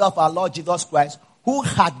the Father of our Lord Jesus Christ, who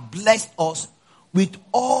had blessed us with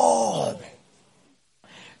all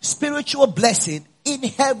spiritual blessing in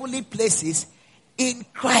heavenly places in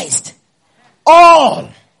Christ. All.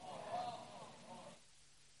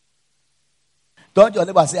 Don't your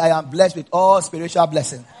neighbor say, I am blessed with all spiritual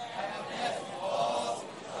blessing.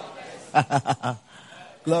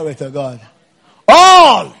 Glory to God.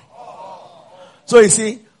 All. So you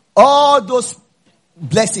see, all those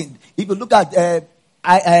blessings. If you look at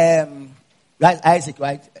Isaac,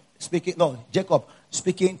 right? Jacob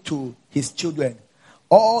speaking to his children.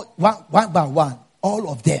 All one by one, all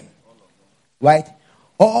of them. Right?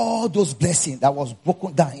 All those blessings that was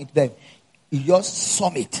broken down into them. You just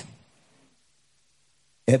sum it.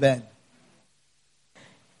 Amen.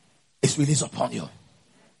 It's released upon you.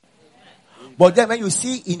 But then when you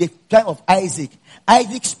see in the time of Isaac,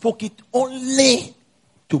 Isaac spoke it only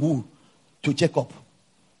to who? To Jacob.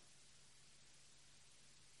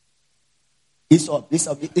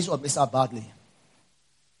 Esau messed up badly.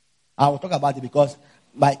 I will talk about it because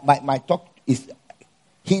my talk is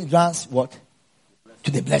hindrance what?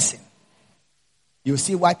 To the blessing. You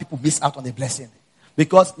see why people miss out on the blessing.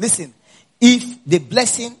 Because listen, if the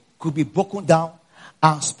blessing could be broken down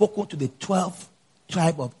and spoken to the 12th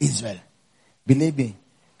tribe of Israel, believe me,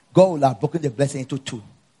 God will have broken the blessing into two.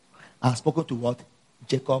 And spoken to what?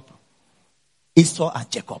 Jacob, Esau and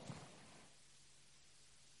Jacob.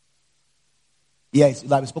 Yes, it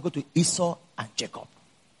will have spoken to Esau and Jacob.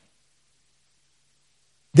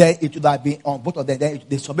 then it would have been on both of them. Then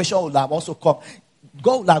the submission would have also come.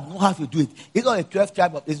 God would have known how to do it. It's not a 12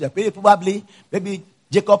 tribe of Israel. Probably, maybe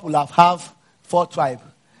Jacob will have 4 tribes.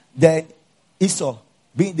 Then Esau,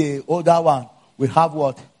 being the older one, will have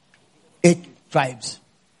what? 8 tribes.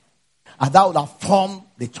 And that would have formed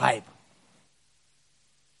the tribe.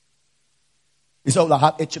 Esau will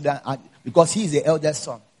have 8 children, and because he is the eldest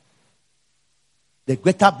son, the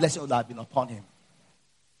greater blessing would have been upon him.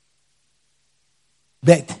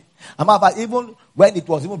 But, even when it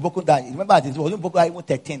was even broken down, remember it was even broken down even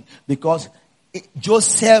 13, because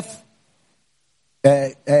Joseph's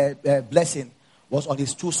blessing was on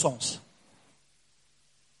his 2 sons,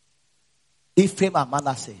 Ephraim and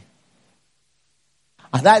Manasseh.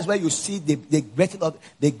 And that is where you see the blessing of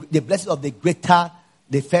the greater,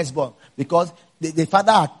 the firstborn, because the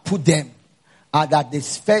father had put them, and that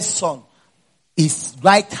this first son, his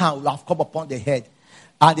right hand will have come upon the head,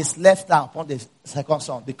 and his left hand upon the second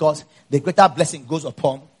son, because the greater blessing goes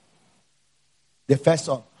upon the first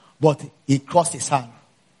son, but he crossed his hand.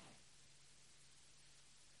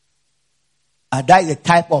 And that is a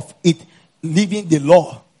type of it, leaving the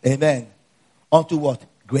law, amen, unto what?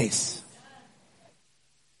 Grace.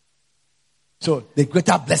 So the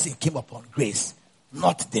greater blessing came upon grace,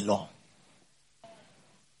 not the law.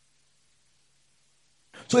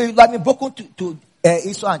 So it had been broken to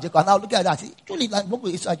Esau and Jacob. And now look at that. It truly like broken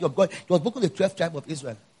to Esau and Jacob. God, it was broken to the 12th tribe of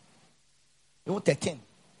Israel. Even 13.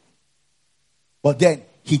 But then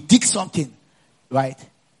he did something, right?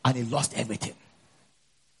 And he lost everything.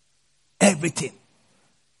 Everything.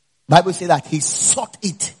 Bible says that he sought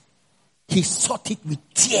it. He sought it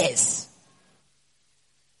with tears.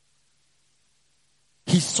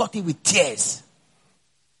 He sought it with tears.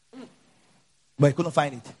 But he couldn't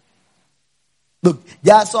find it. Look,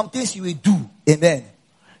 there are some things you will do, amen,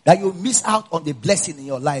 that you miss out on the blessing in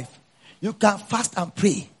your life. You can fast and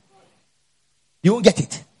pray. You won't get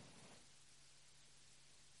it.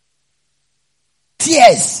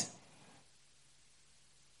 Tears.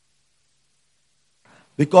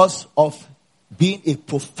 Because of being a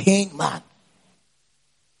profane man.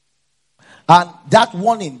 And that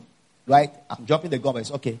warning, right? I'm jumping the gun, but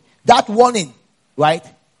it's okay. That warning, right?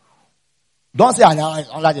 Don't say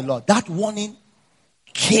under the law. That warning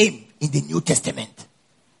came in the New Testament,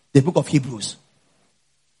 the book of Hebrews.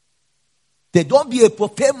 They don't be a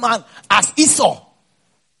profane man as Esau,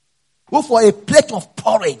 who for a plate of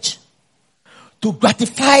porridge to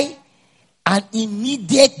gratify an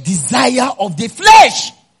immediate desire of the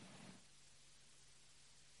flesh,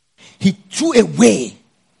 he threw away,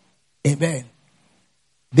 amen,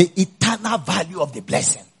 the eternal value of the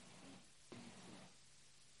blessing.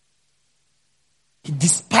 He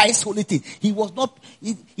despised holy things.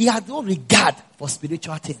 He had no regard for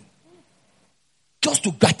spiritual things. Just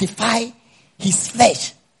to gratify his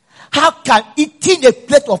flesh. How can eating a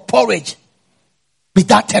plate of porridge be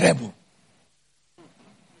that terrible?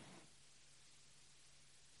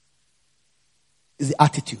 It's the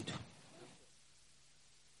attitude.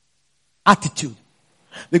 Attitude.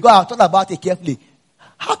 Because I thought about it carefully.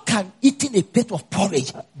 How can eating a plate of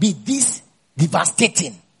porridge be this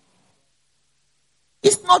devastating?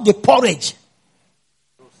 It's not the porridge.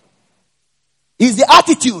 It's the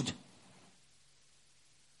attitude.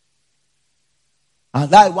 And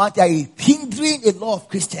that one thing is hindering a lot of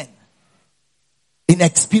Christians in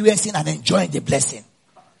experiencing and enjoying the blessing.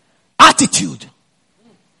 Attitude.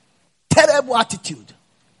 Terrible attitude.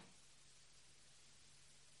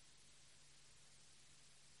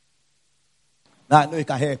 Now I know you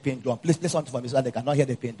can hear a pin drop. Please play something for me so that they cannot hear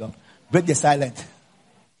the pin drop. Break the silence.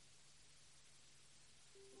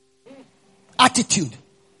 Attitude.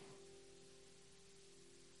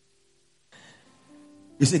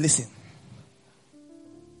 You see, listen.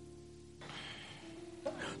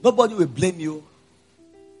 Nobody will blame you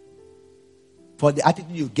for the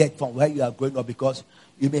attitude you get from where you are growing up, because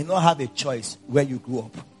you may not have a choice where you grew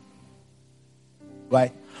up.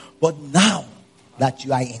 Right? But now that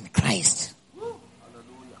you are in Christ,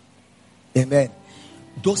 amen,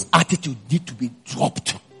 those attitudes need to be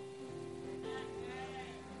dropped.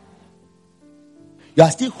 You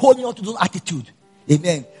are still holding on to those attitudes.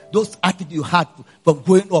 Amen. Those attitudes you had from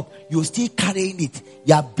growing up, you're still carrying it.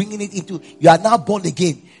 You are bringing it into, you are now born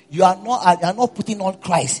again. You are not putting on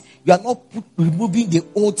Christ. You are not removing the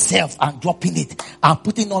old self and dropping it and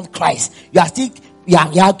putting on Christ. You are still, you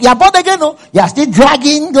are born again, no? You are still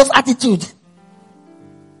dragging those attitudes.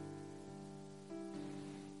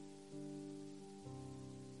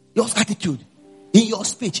 Your attitude in your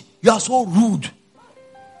speech, you are so rude.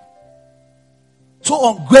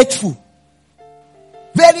 So ungrateful.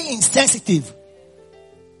 Very insensitive.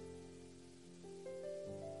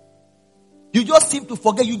 You just seem to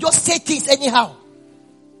forget. You just say things anyhow.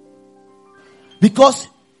 Because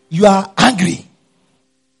you are angry.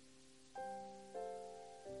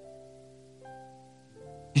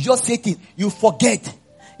 You just say things. You forget.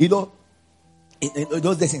 You know, in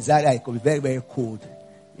those days in Zaria, it could be very, very cold.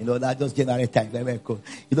 You know, that just January time, very, very cold.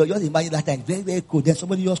 You know, just imagine that time, very, very cold. Then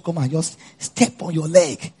somebody just come and just step on your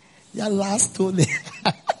leg. Your last toe leg.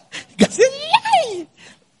 You can say, yay!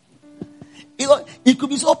 You know, it could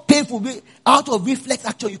be so painful. Out of reflex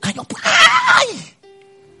action, you can just, aye!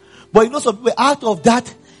 But you know, some people, out of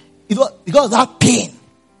that, you know, because of that pain,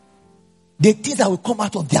 the things that will come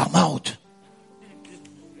out of their mouth,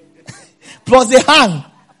 plus the hand,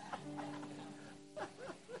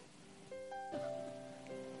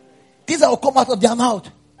 things that will come out of their mouth.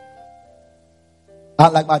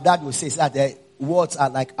 And like my dad would say, that the words are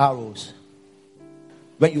like arrows.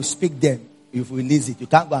 When you speak them, you release it. You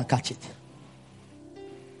can't go and catch it.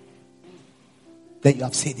 Then you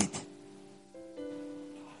have said it.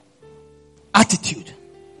 Attitude.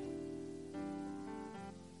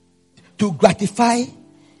 To gratify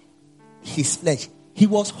his flesh. He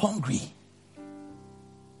was hungry.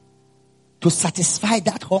 To satisfy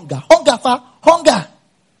that hunger. Hunger for hunger.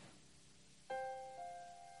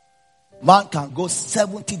 Man can go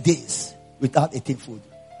 70 days without eating food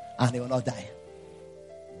and he will not die.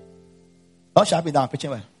 Don't shall be down,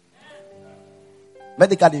 preaching well.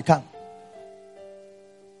 Medically you can.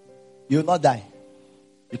 You will not die.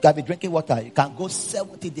 You can be drinking water. You can go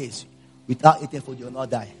 70 days without eating food. You will not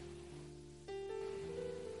die.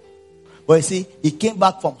 But you see, he came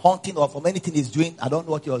back from hunting or from anything he's doing. I don't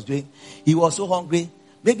know what he was doing. He was so hungry.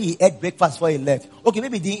 Maybe he ate breakfast before he left. Okay,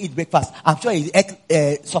 maybe he didn't eat breakfast. I'm sure he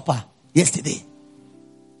ate supper yesterday.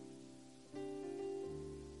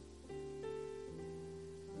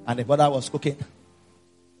 And the brother was cooking.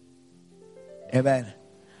 Amen.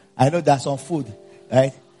 I know there's some food,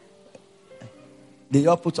 right? They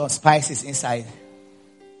all put some spices inside.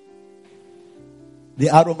 The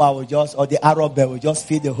aroma will just, or the aroma will just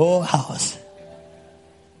fill the whole house.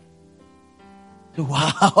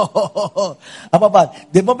 Wow.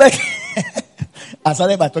 About the moment I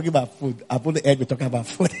started by talking about food, I put the end by talking about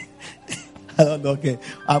food. I don't know, okay.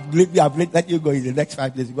 I've let you go in the next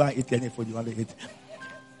 5 days. Go and eat any food you want to eat.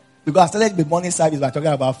 Because I started the morning service by talking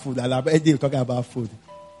about food. And every day talking about food.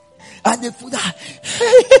 And the food,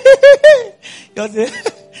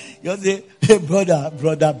 you say, hey, brother,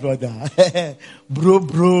 bro,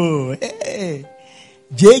 hey,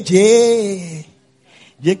 JJ,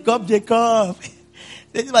 Jacob.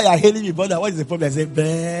 This is why you're hailing me, brother. What is the problem? I say,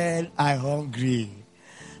 man, I'm hungry.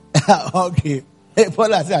 Hungry. Hey,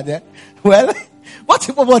 brother, said, well,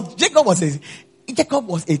 what Jacob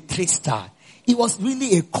was a trickster. He was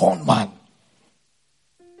really a con man.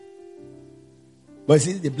 But you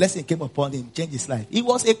see, the blessing came upon him, changed his life. He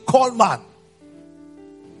was a con man.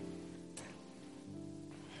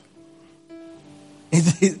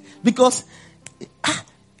 Because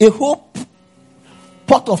a whole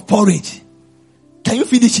pot of porridge, can you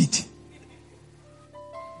finish it?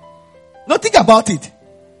 No, think about it.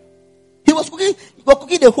 He was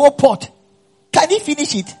cooking the whole pot. Can he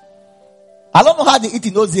finish it? I don't know how they eat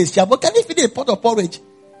in those days, but can he finish a pot of porridge?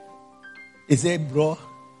 He said, bro,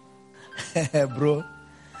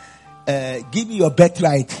 give me your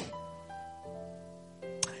birthright.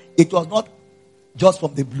 It was not just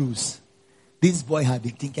from the blues. This boy had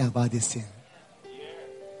been thinking about this thing.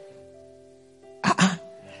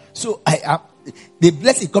 So the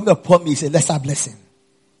blessing coming upon me is a lesser blessing.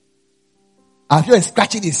 I feel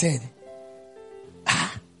scratching his head.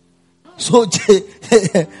 So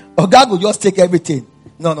God will just take everything.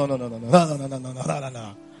 No.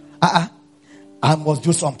 I must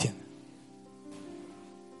do something.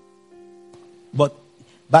 But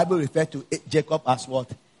Bible refers to Jacob as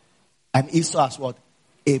what? And Esau as what?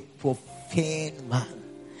 A profane man.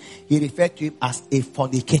 He referred to him as a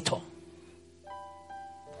fornicator.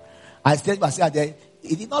 I said,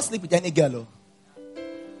 he did not sleep with any girl.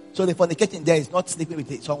 So the fornicating there is not sleeping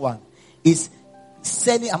with someone. It's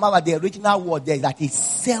selling, the original word there is that he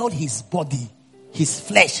sold his body, his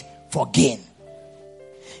flesh for gain.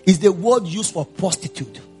 It's the word used for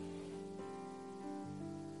prostitute.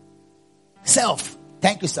 Self.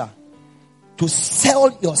 Thank you, sir. To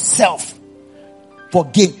sell yourself for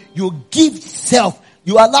gain. You give self.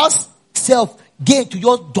 You allow self gain to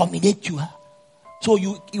just dominate you. So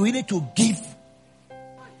you need to give.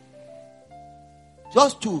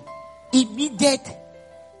 Just to immediate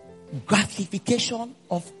gratification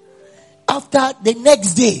of after the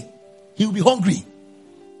next day he will be hungry.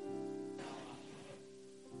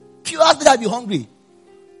 Few hours later he'll be hungry.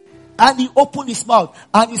 And he opened his mouth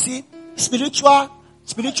and you see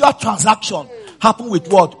Spiritual transaction happen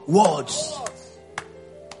with what? Words.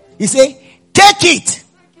 He say, take it.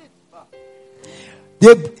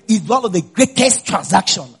 It's one of the greatest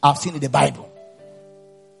transactions I've seen in the Bible.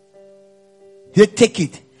 They take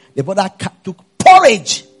it. The brother took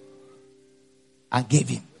porridge and gave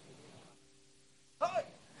him.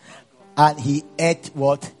 And he ate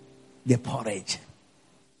what? The porridge.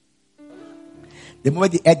 The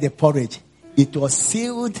moment he ate the porridge, it was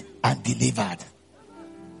sealed and delivered.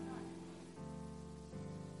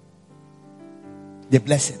 The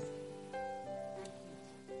blessing.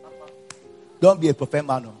 Don't be a prophet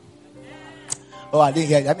man. Oh, I didn't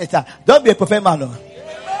hear it. Don't be a prophet man.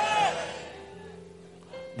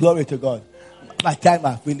 Glory to God. My time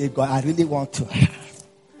I've really gone. I really want to.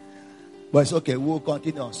 But it's okay. We'll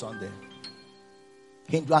continue on Sunday.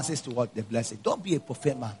 Hindrances to what? The blessing. Don't be a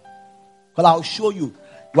prophet man. Because I'll show you.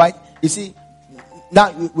 Right? You see,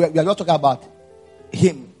 now we are not talking about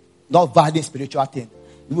him not valuing spiritual things.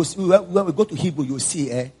 When we go to Hebrew, you'll see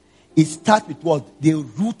it starts with what? The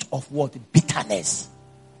root of what? Bitterness.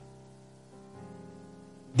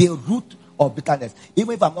 The root of bitterness.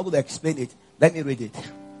 Even if I'm not going to explain it, let me read it.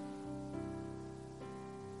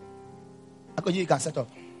 You can set up.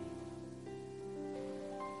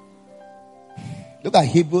 Look at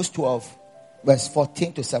Hebrews 12, verse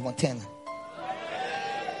 14 to 17.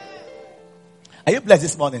 Are you blessed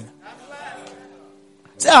this morning?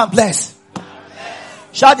 Say, I'm blessed.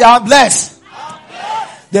 Shout, I'm blessed.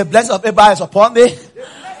 The blessing of Abraham is upon me.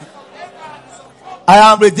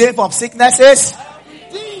 I am redeemed from sicknesses.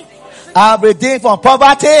 I am redeemed from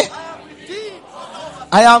poverty.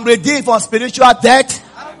 I am redeemed from spiritual death.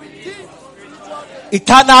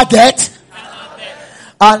 Eternal death.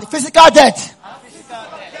 And physical death.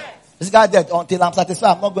 Physical death until I'm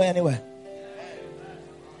satisfied. I'm not going anywhere.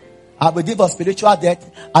 I'm redeemed from spiritual death.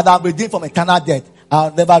 And I'm redeemed from eternal death.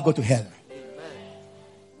 I'll never go to hell.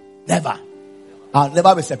 Never. I'll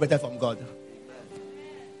never be separated from God.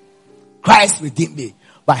 Christ redeemed me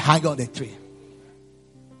by hanging on the tree.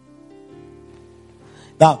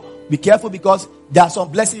 Now, be careful because there are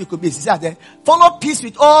some blessings you could miss. He said, follow peace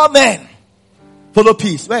with all men. Follow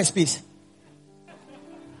peace. Where is peace?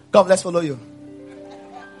 Come, let's follow you.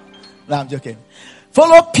 No, I'm joking.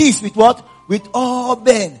 Follow peace with what? With all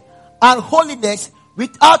men. And holiness,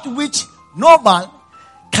 without which no man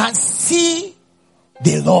can see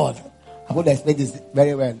the Lord. I'm going to explain this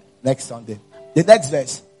very well next Sunday. The next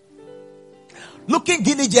verse. Looking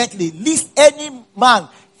diligently, lest any man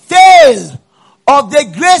fail of the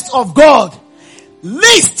grace of God,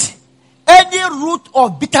 lest any root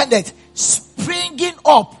of bitterness springing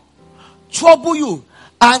up trouble you,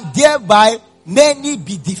 and thereby many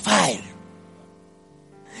be defiled.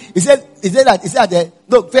 He said that,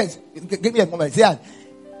 no, first, give me a moment. He said,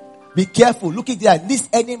 be careful, looking there, lest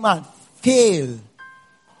any man fail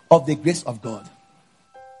of the grace of God.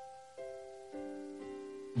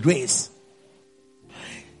 Grace.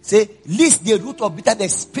 Say, lest the root of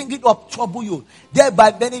bitterness springing up trouble you,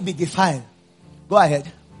 thereby many be defiled. Go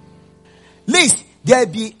ahead. Lest there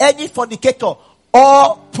be any fornicator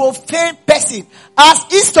or profane person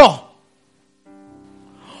as Esau,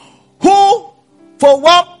 who for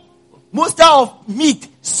one morsel of meat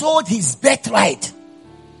sold his birthright.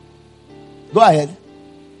 Go ahead.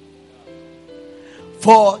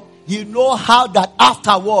 For you know how that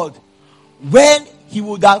afterward, when he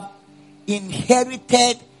would have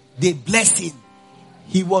inherited the blessing,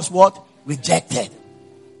 he was what? Rejected.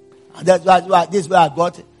 And that's why this is where I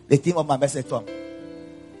got the theme of my message from.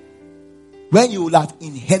 When you would have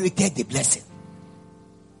inherited the blessing,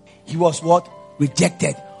 he was what?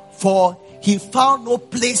 Rejected. For he found no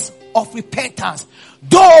place of repentance,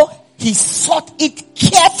 though he sought it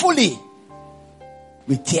carefully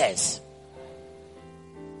with tears.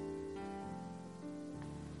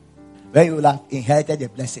 When you would have inherited the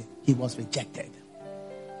blessing, he was rejected.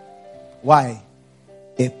 Why?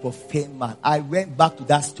 A profane man. I went back to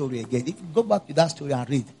that story again. If you go back to that story and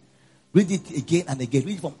read it again and again.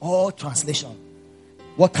 Read it from all translation.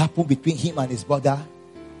 What happened between him and his brother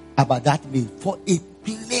about that meal for a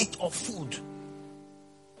plate of food.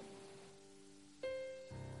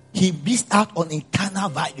 He missed out on eternal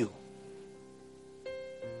value.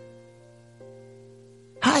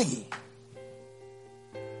 Hi.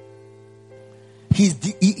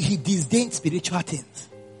 He disdained spiritual things.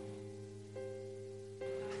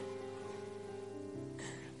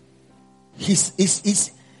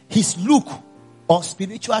 His look on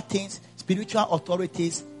spiritual things, spiritual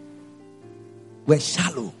authorities were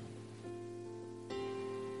shallow.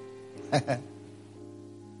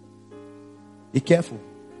 Be careful.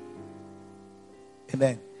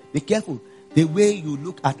 Amen. Be careful. The way you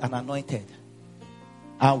look at an anointed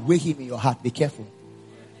and weigh him in your heart. Be careful.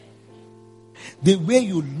 The way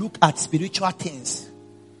you look at spiritual things.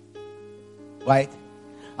 Right?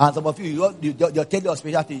 And some of you you're telling your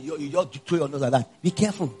spiritual things, you just throw your nose like that. Be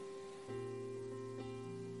careful.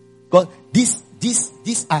 Because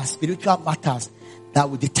these are spiritual matters that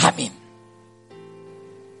will determine.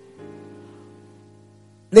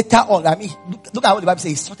 Later on, I mean, look at what the Bible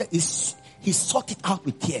says. He sought it out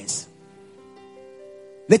with tears.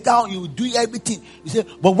 Later on, you do everything. You say,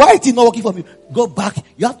 but why is it not working for me? Go back.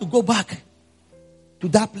 You have to go back to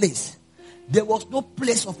that place. There was no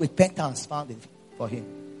place of repentance found for him.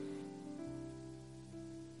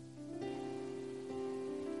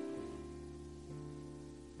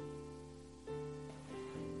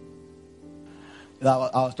 I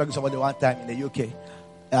was talking to somebody one time in the UK.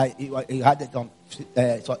 He had it on.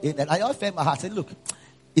 And I just felt my heart. I said, look,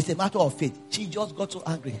 it's a matter of faith. She just got so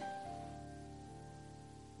angry.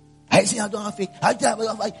 I said, I don't have faith. I don't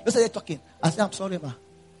have faith. You started talking. I said, I'm sorry, ma.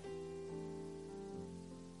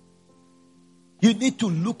 You need to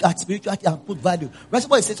look at spirituality and put value. When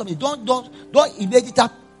somebody says something, don't immediately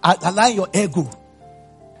align your ego.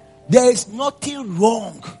 There is nothing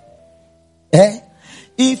wrong.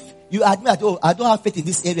 If you admit, oh, I don't have faith in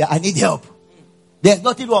this area, I need help. There's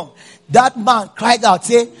nothing wrong. That man cried out,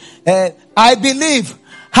 say, I believe,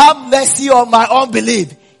 have mercy on my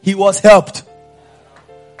unbelief. He was helped.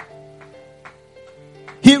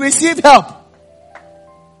 He received help.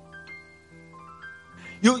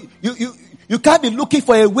 You can't be looking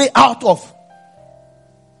for a way out of.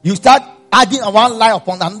 You start adding one lie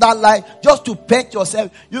upon another lie just to paint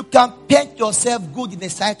yourself. You can paint yourself good in the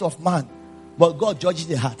sight of man, but God judges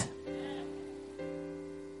the heart.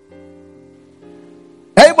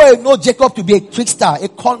 Everybody knows Jacob to be a trickster, a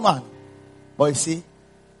con man. But you see,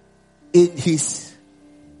 in his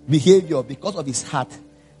behavior, because of his heart,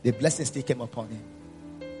 the blessing still came upon him.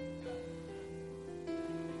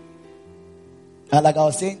 And like I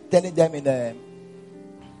was saying, telling them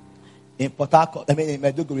in Port Harcourt, in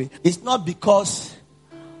Maiduguri, it's not because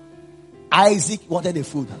Isaac wanted the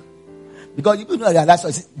food. Because you know that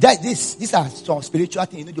these are some spiritual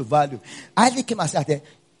things you need to value. Isaac came and said,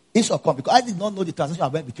 Esau come, because I did not know the transaction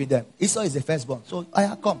that went between them. Esau is the firstborn. So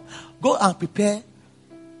I come. Go and prepare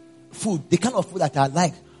food, the kind of food that I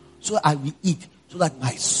like, so I will eat, so that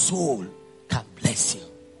my soul can bless you.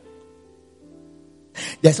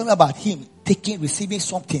 There's something about him receiving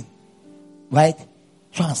something, right?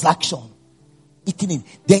 Transaction, eating it.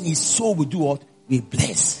 Then his soul will do what? Will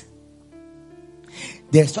bless.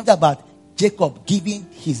 There's something about Jacob giving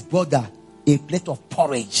his brother a plate of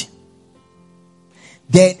porridge.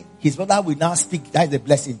 Then his brother will now speak. That is the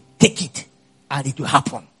blessing. Take it, and it will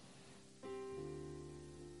happen.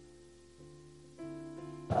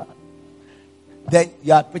 Then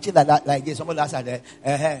you are preaching like this. Somebody else said,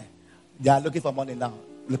 they are looking for money now.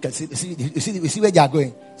 Look at see where they are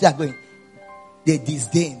going. They are going. They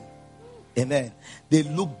disdain. Amen. They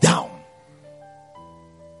look down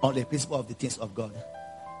on the principle of the things of God.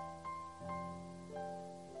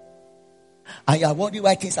 And you are wondering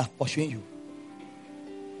why things are pursuing you.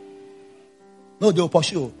 No, they will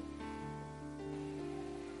pursue.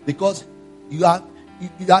 Because you are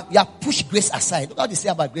pushed grace aside. Look how they say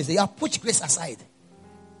about grace. You are pushed grace aside.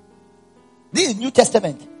 This is New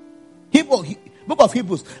Testament. Book of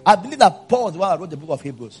Hebrews. I believe that Paul was the one who wrote the book of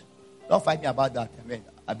Hebrews. Don't fight me about that.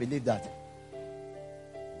 I believe that.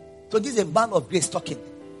 So this is a man of grace talking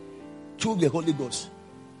through the Holy Ghost.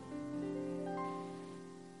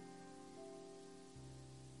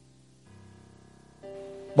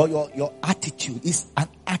 But your attitude is an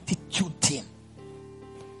attitude thing.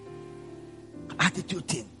 Attitude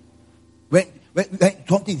thing. When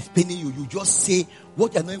something is paining you, you just say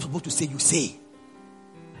what you're not supposed to say, you say.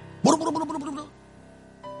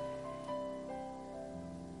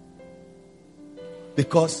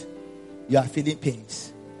 Because you are feeling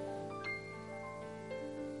pains.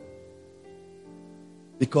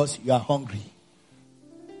 Because you are hungry.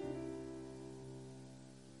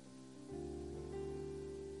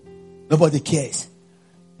 Nobody cares.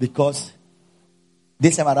 Because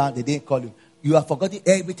this time around they didn't call you. You have forgotten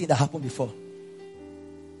everything that happened before.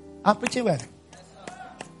 I'm preaching well.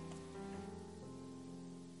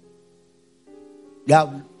 They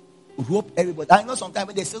have roped everybody. I know sometimes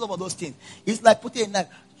when they say some of those things, it's like putting a knife.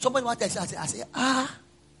 Somebody wanted to say, I say,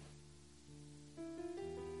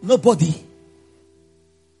 nobody.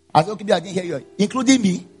 I said, okay, I didn't hear you, including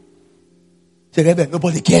me. Say, Rebbe,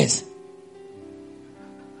 nobody cares.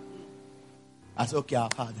 I said, okay,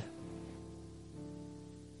 I've heard.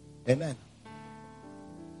 Amen.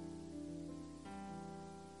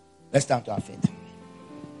 Let's stand to our feet.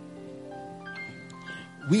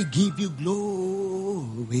 We give you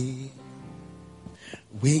glory.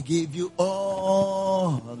 We give you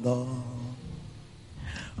honor.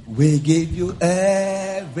 We give you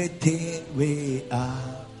everything we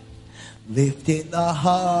are. Lifting our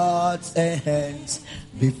hearts and hands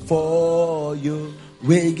before you.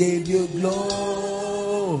 We give you glory.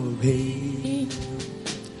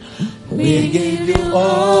 We give you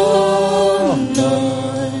honor.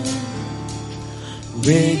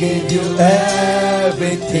 We give you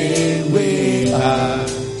everything we are.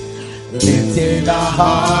 Lifting our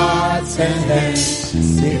hearts and hands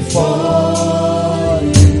before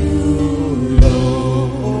you, Lord.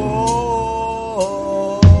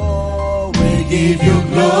 We give you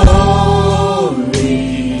glory.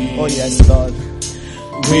 Oh yes, Lord.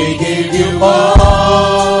 We give you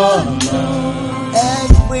honor.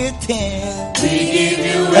 Everything. We give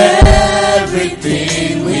you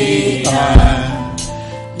everything we are.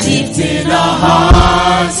 Lifting our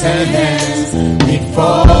hearts and hands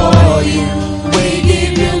before you, we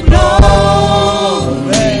give you glory.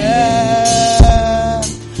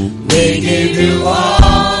 We give you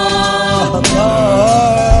honor.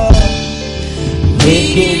 We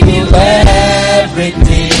give you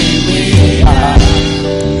everything we are.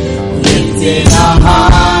 Lifting our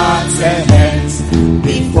hearts and hands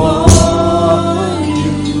before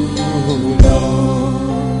you, Lord.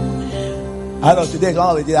 I know today is one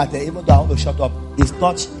of the days that even though I want to shut up, it's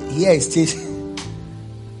not here. It's still,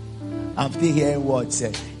 I'm still hearing words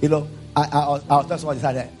said. You know, I was telling somebody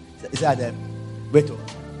he said, wait,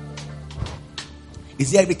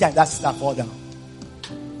 is there every time that sister fall down?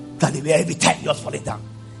 That they every time just falling down,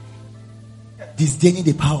 disdaining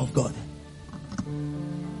the power of God.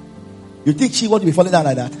 You think she want to be falling down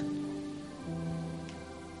like that?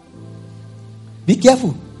 Be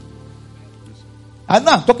careful. I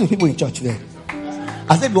know I'm talking to people in church today.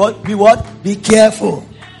 I said, be what? Be careful.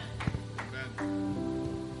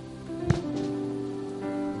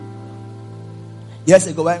 Years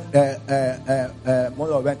ago, when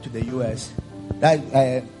Mother went to the US,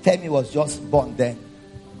 Femi was just born then,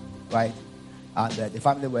 right? And the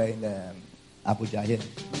family were in Abuja here.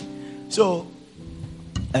 So,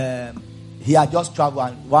 he had just traveled,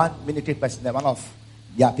 and one military person, one of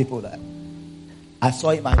their people there, I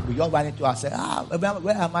saw him and we just ran into. I said,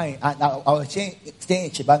 where am I? And I was staying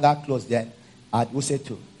in Chibanga close then at Wuse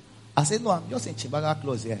 2. I said, no, I'm just in Chibanga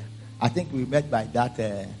close here. I think we met by that,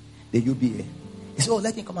 the UBA. He said, oh,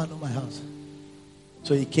 let him come and know my house.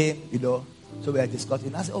 So he came, so we were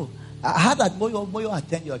discussing. I said, oh, I heard that Moyo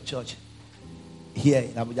attend your church here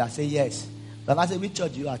in Abuja. I said, yes. Then I said, which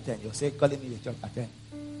church do you attend? You say, calling me the church I attend.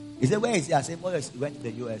 He said, where is he? I said, Moyo went to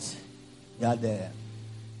the US.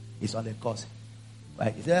 He's on the course.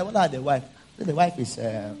 Right. He said, what are the wife? So the wife is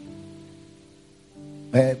a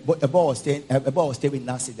boy was staying with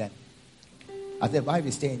Nancy then. I said, the wife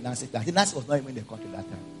is staying in Nancy. I think Nancy was not even in the country that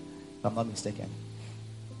time, if I'm not mistaken.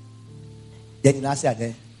 Then Nancy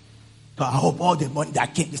said, I hope all the money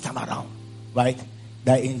that came this time around, right?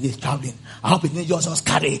 That in this traveling, I hope he didn't just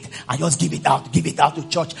carry it and just give it out to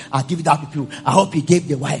church and give it out to people. I hope he gave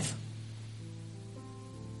the wife.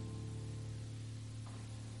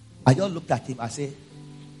 I just looked at him. I said,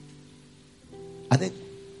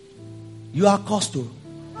 you are cursed too.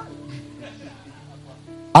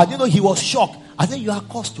 I didn't know he was shocked. I said, you are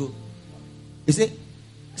cursed too. He said,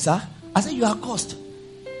 sir? I said, you are cursed.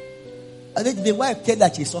 I said, the wife tell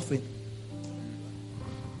that she's suffering.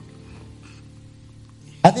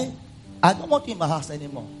 I said, I don't want you in my house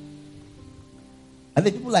anymore. And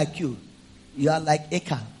the people like you are like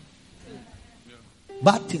Achan.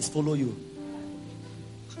 Bad things follow you.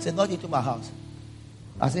 He said, not into my house.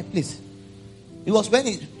 I said, please. It was when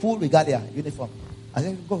he full regalia uniform. I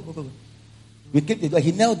said, go. We came to the door.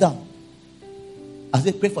 He knelt down. I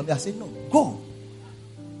said, pray for me. I said, no, go.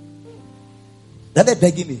 Then they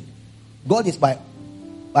begging me. God is my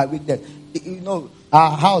weakness.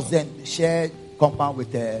 Our house then shared compound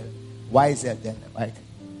with YZ then, right?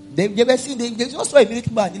 They were seeing, they just saw a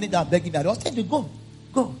military man kneeling down begging me. I was telling you, go.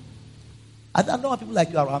 I don't know people like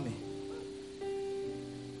you around me.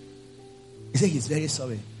 He said he's very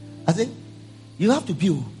sorry. I said, you have to be.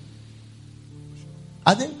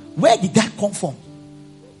 I said, where did that come from?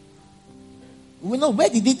 Where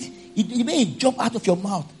did it made it jump out of your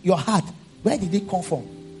mouth, your heart? Where did it come from?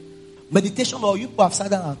 Meditation, or you have sat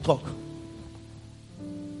down and talk?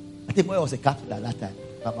 I think Moyo was a captain at that time,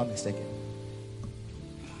 if I'm not mistaken.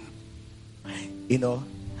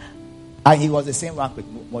 And he was the same rank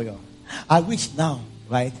with Moyo. I wish now,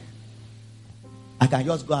 right, I can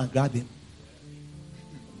just go and grab him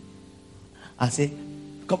and say,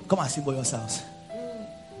 Come and see for yourselves.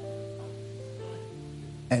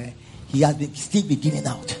 He has been still be giving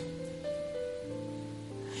out.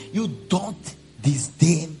 You don't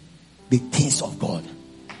disdain the things of God.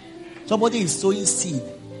 Somebody is sowing seed.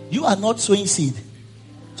 You are not sowing seed.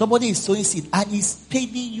 Somebody is sowing seed and is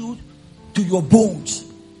paving you to your bones.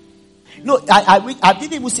 No, I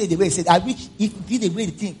didn't even say the way he said. I wish if the way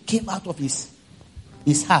the thing came out of his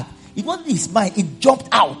heart. It wasn't his mind. It jumped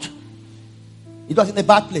out. It was in a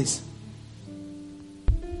bad place.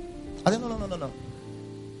 I said, no.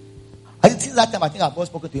 I didn't see that time. I think I've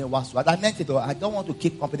spoken to him once. I meant it. I don't want to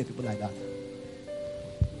keep company people like that.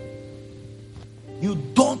 You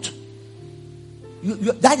don't.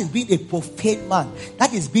 That is being a profane man.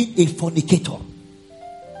 That is being a fornicator.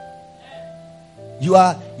 You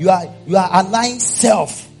are allowing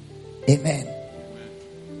self, amen,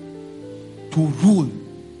 to rule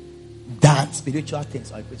than spiritual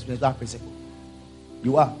things or spiritual principle.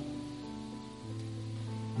 You are.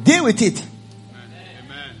 Deal with it.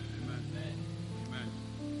 Amen.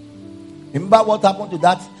 Remember what happened to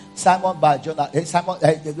that Simon by Jonah?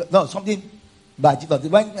 Something by Jesus.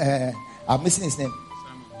 When I'm missing his name.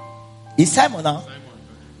 Simon. Is Simon now? Simon.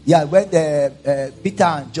 Yeah, when Peter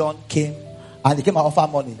and John came and they came and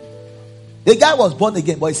offered money. The guy was born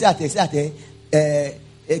again, but he said a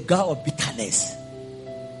guy of bitterness,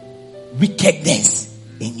 wickedness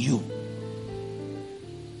in you.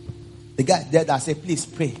 The guy there that said, please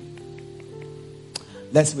pray.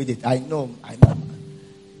 Let's read it. I know.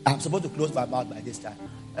 I'm supposed to close my mouth by this time.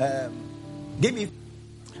 Give me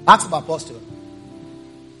Acts of Apostle.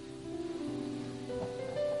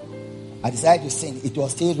 I decided to sing. It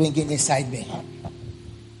was still ringing inside me.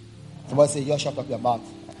 Somebody say, you shut up your mouth.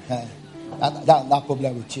 That's no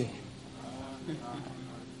problem with you.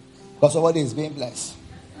 Because somebody is being blessed.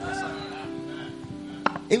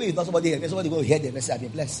 Even if it's not somebody here, somebody will hear the message, I've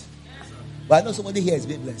been blessed. But I know somebody here is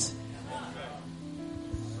being blessed.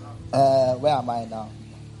 Where am I now?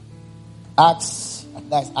 Acts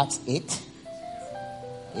 8.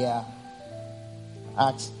 Yeah.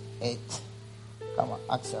 Acts 8. Come on,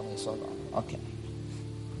 Acts 7 is so long. Okay.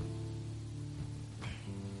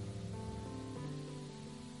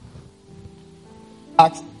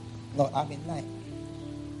 I'm in 9.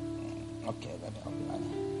 Okay, let me open 9.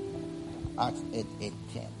 Acts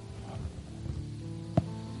 8:10.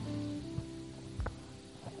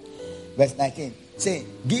 Verse 19. Say,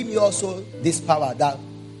 give me also this power that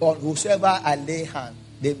on whosoever I lay hand,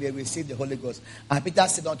 they may receive the Holy Ghost. And Peter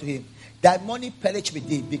said unto him, thy money perish with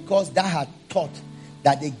thee, because thou hast thought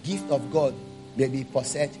that the gift of God may be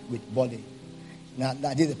possessed with body. Now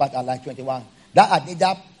this is the part I like, 21. Thou art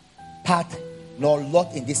neither part nor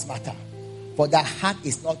lot in this matter, for thy heart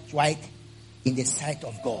is not right in the sight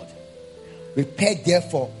of God. Repent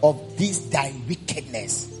therefore of this thy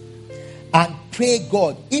wickedness, and pray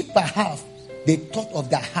God, if perhaps the thought of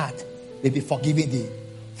thy heart may be forgiven thee.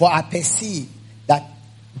 For I perceive that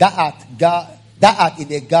thou art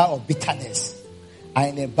in a gall of bitterness,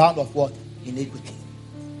 and in a bound of what? Iniquity.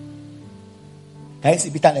 Can you see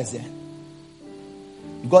bitterness there?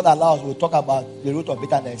 God allows, we'll talk about the root of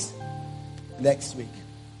bitterness next week.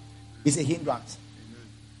 It's a hindrance.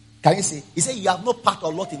 Can you see? He said you have no part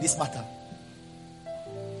or lot in this matter.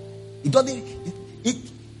 It doesn't.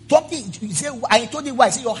 You say, I told you why.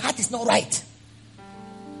 He said your heart is not right.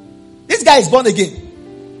 This guy is born again,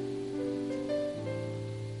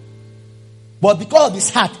 but because of his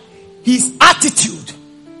heart, his attitude,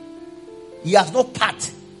 he has no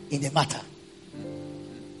part in the matter.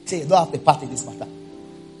 Say you don't have a part in this matter.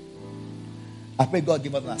 I pray God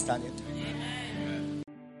give us understanding.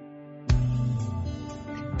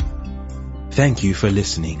 Thank you for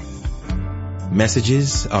listening.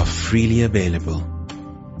 Messages are freely available.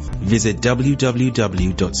 Visit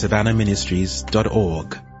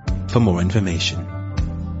www.savannahministries.org for more information.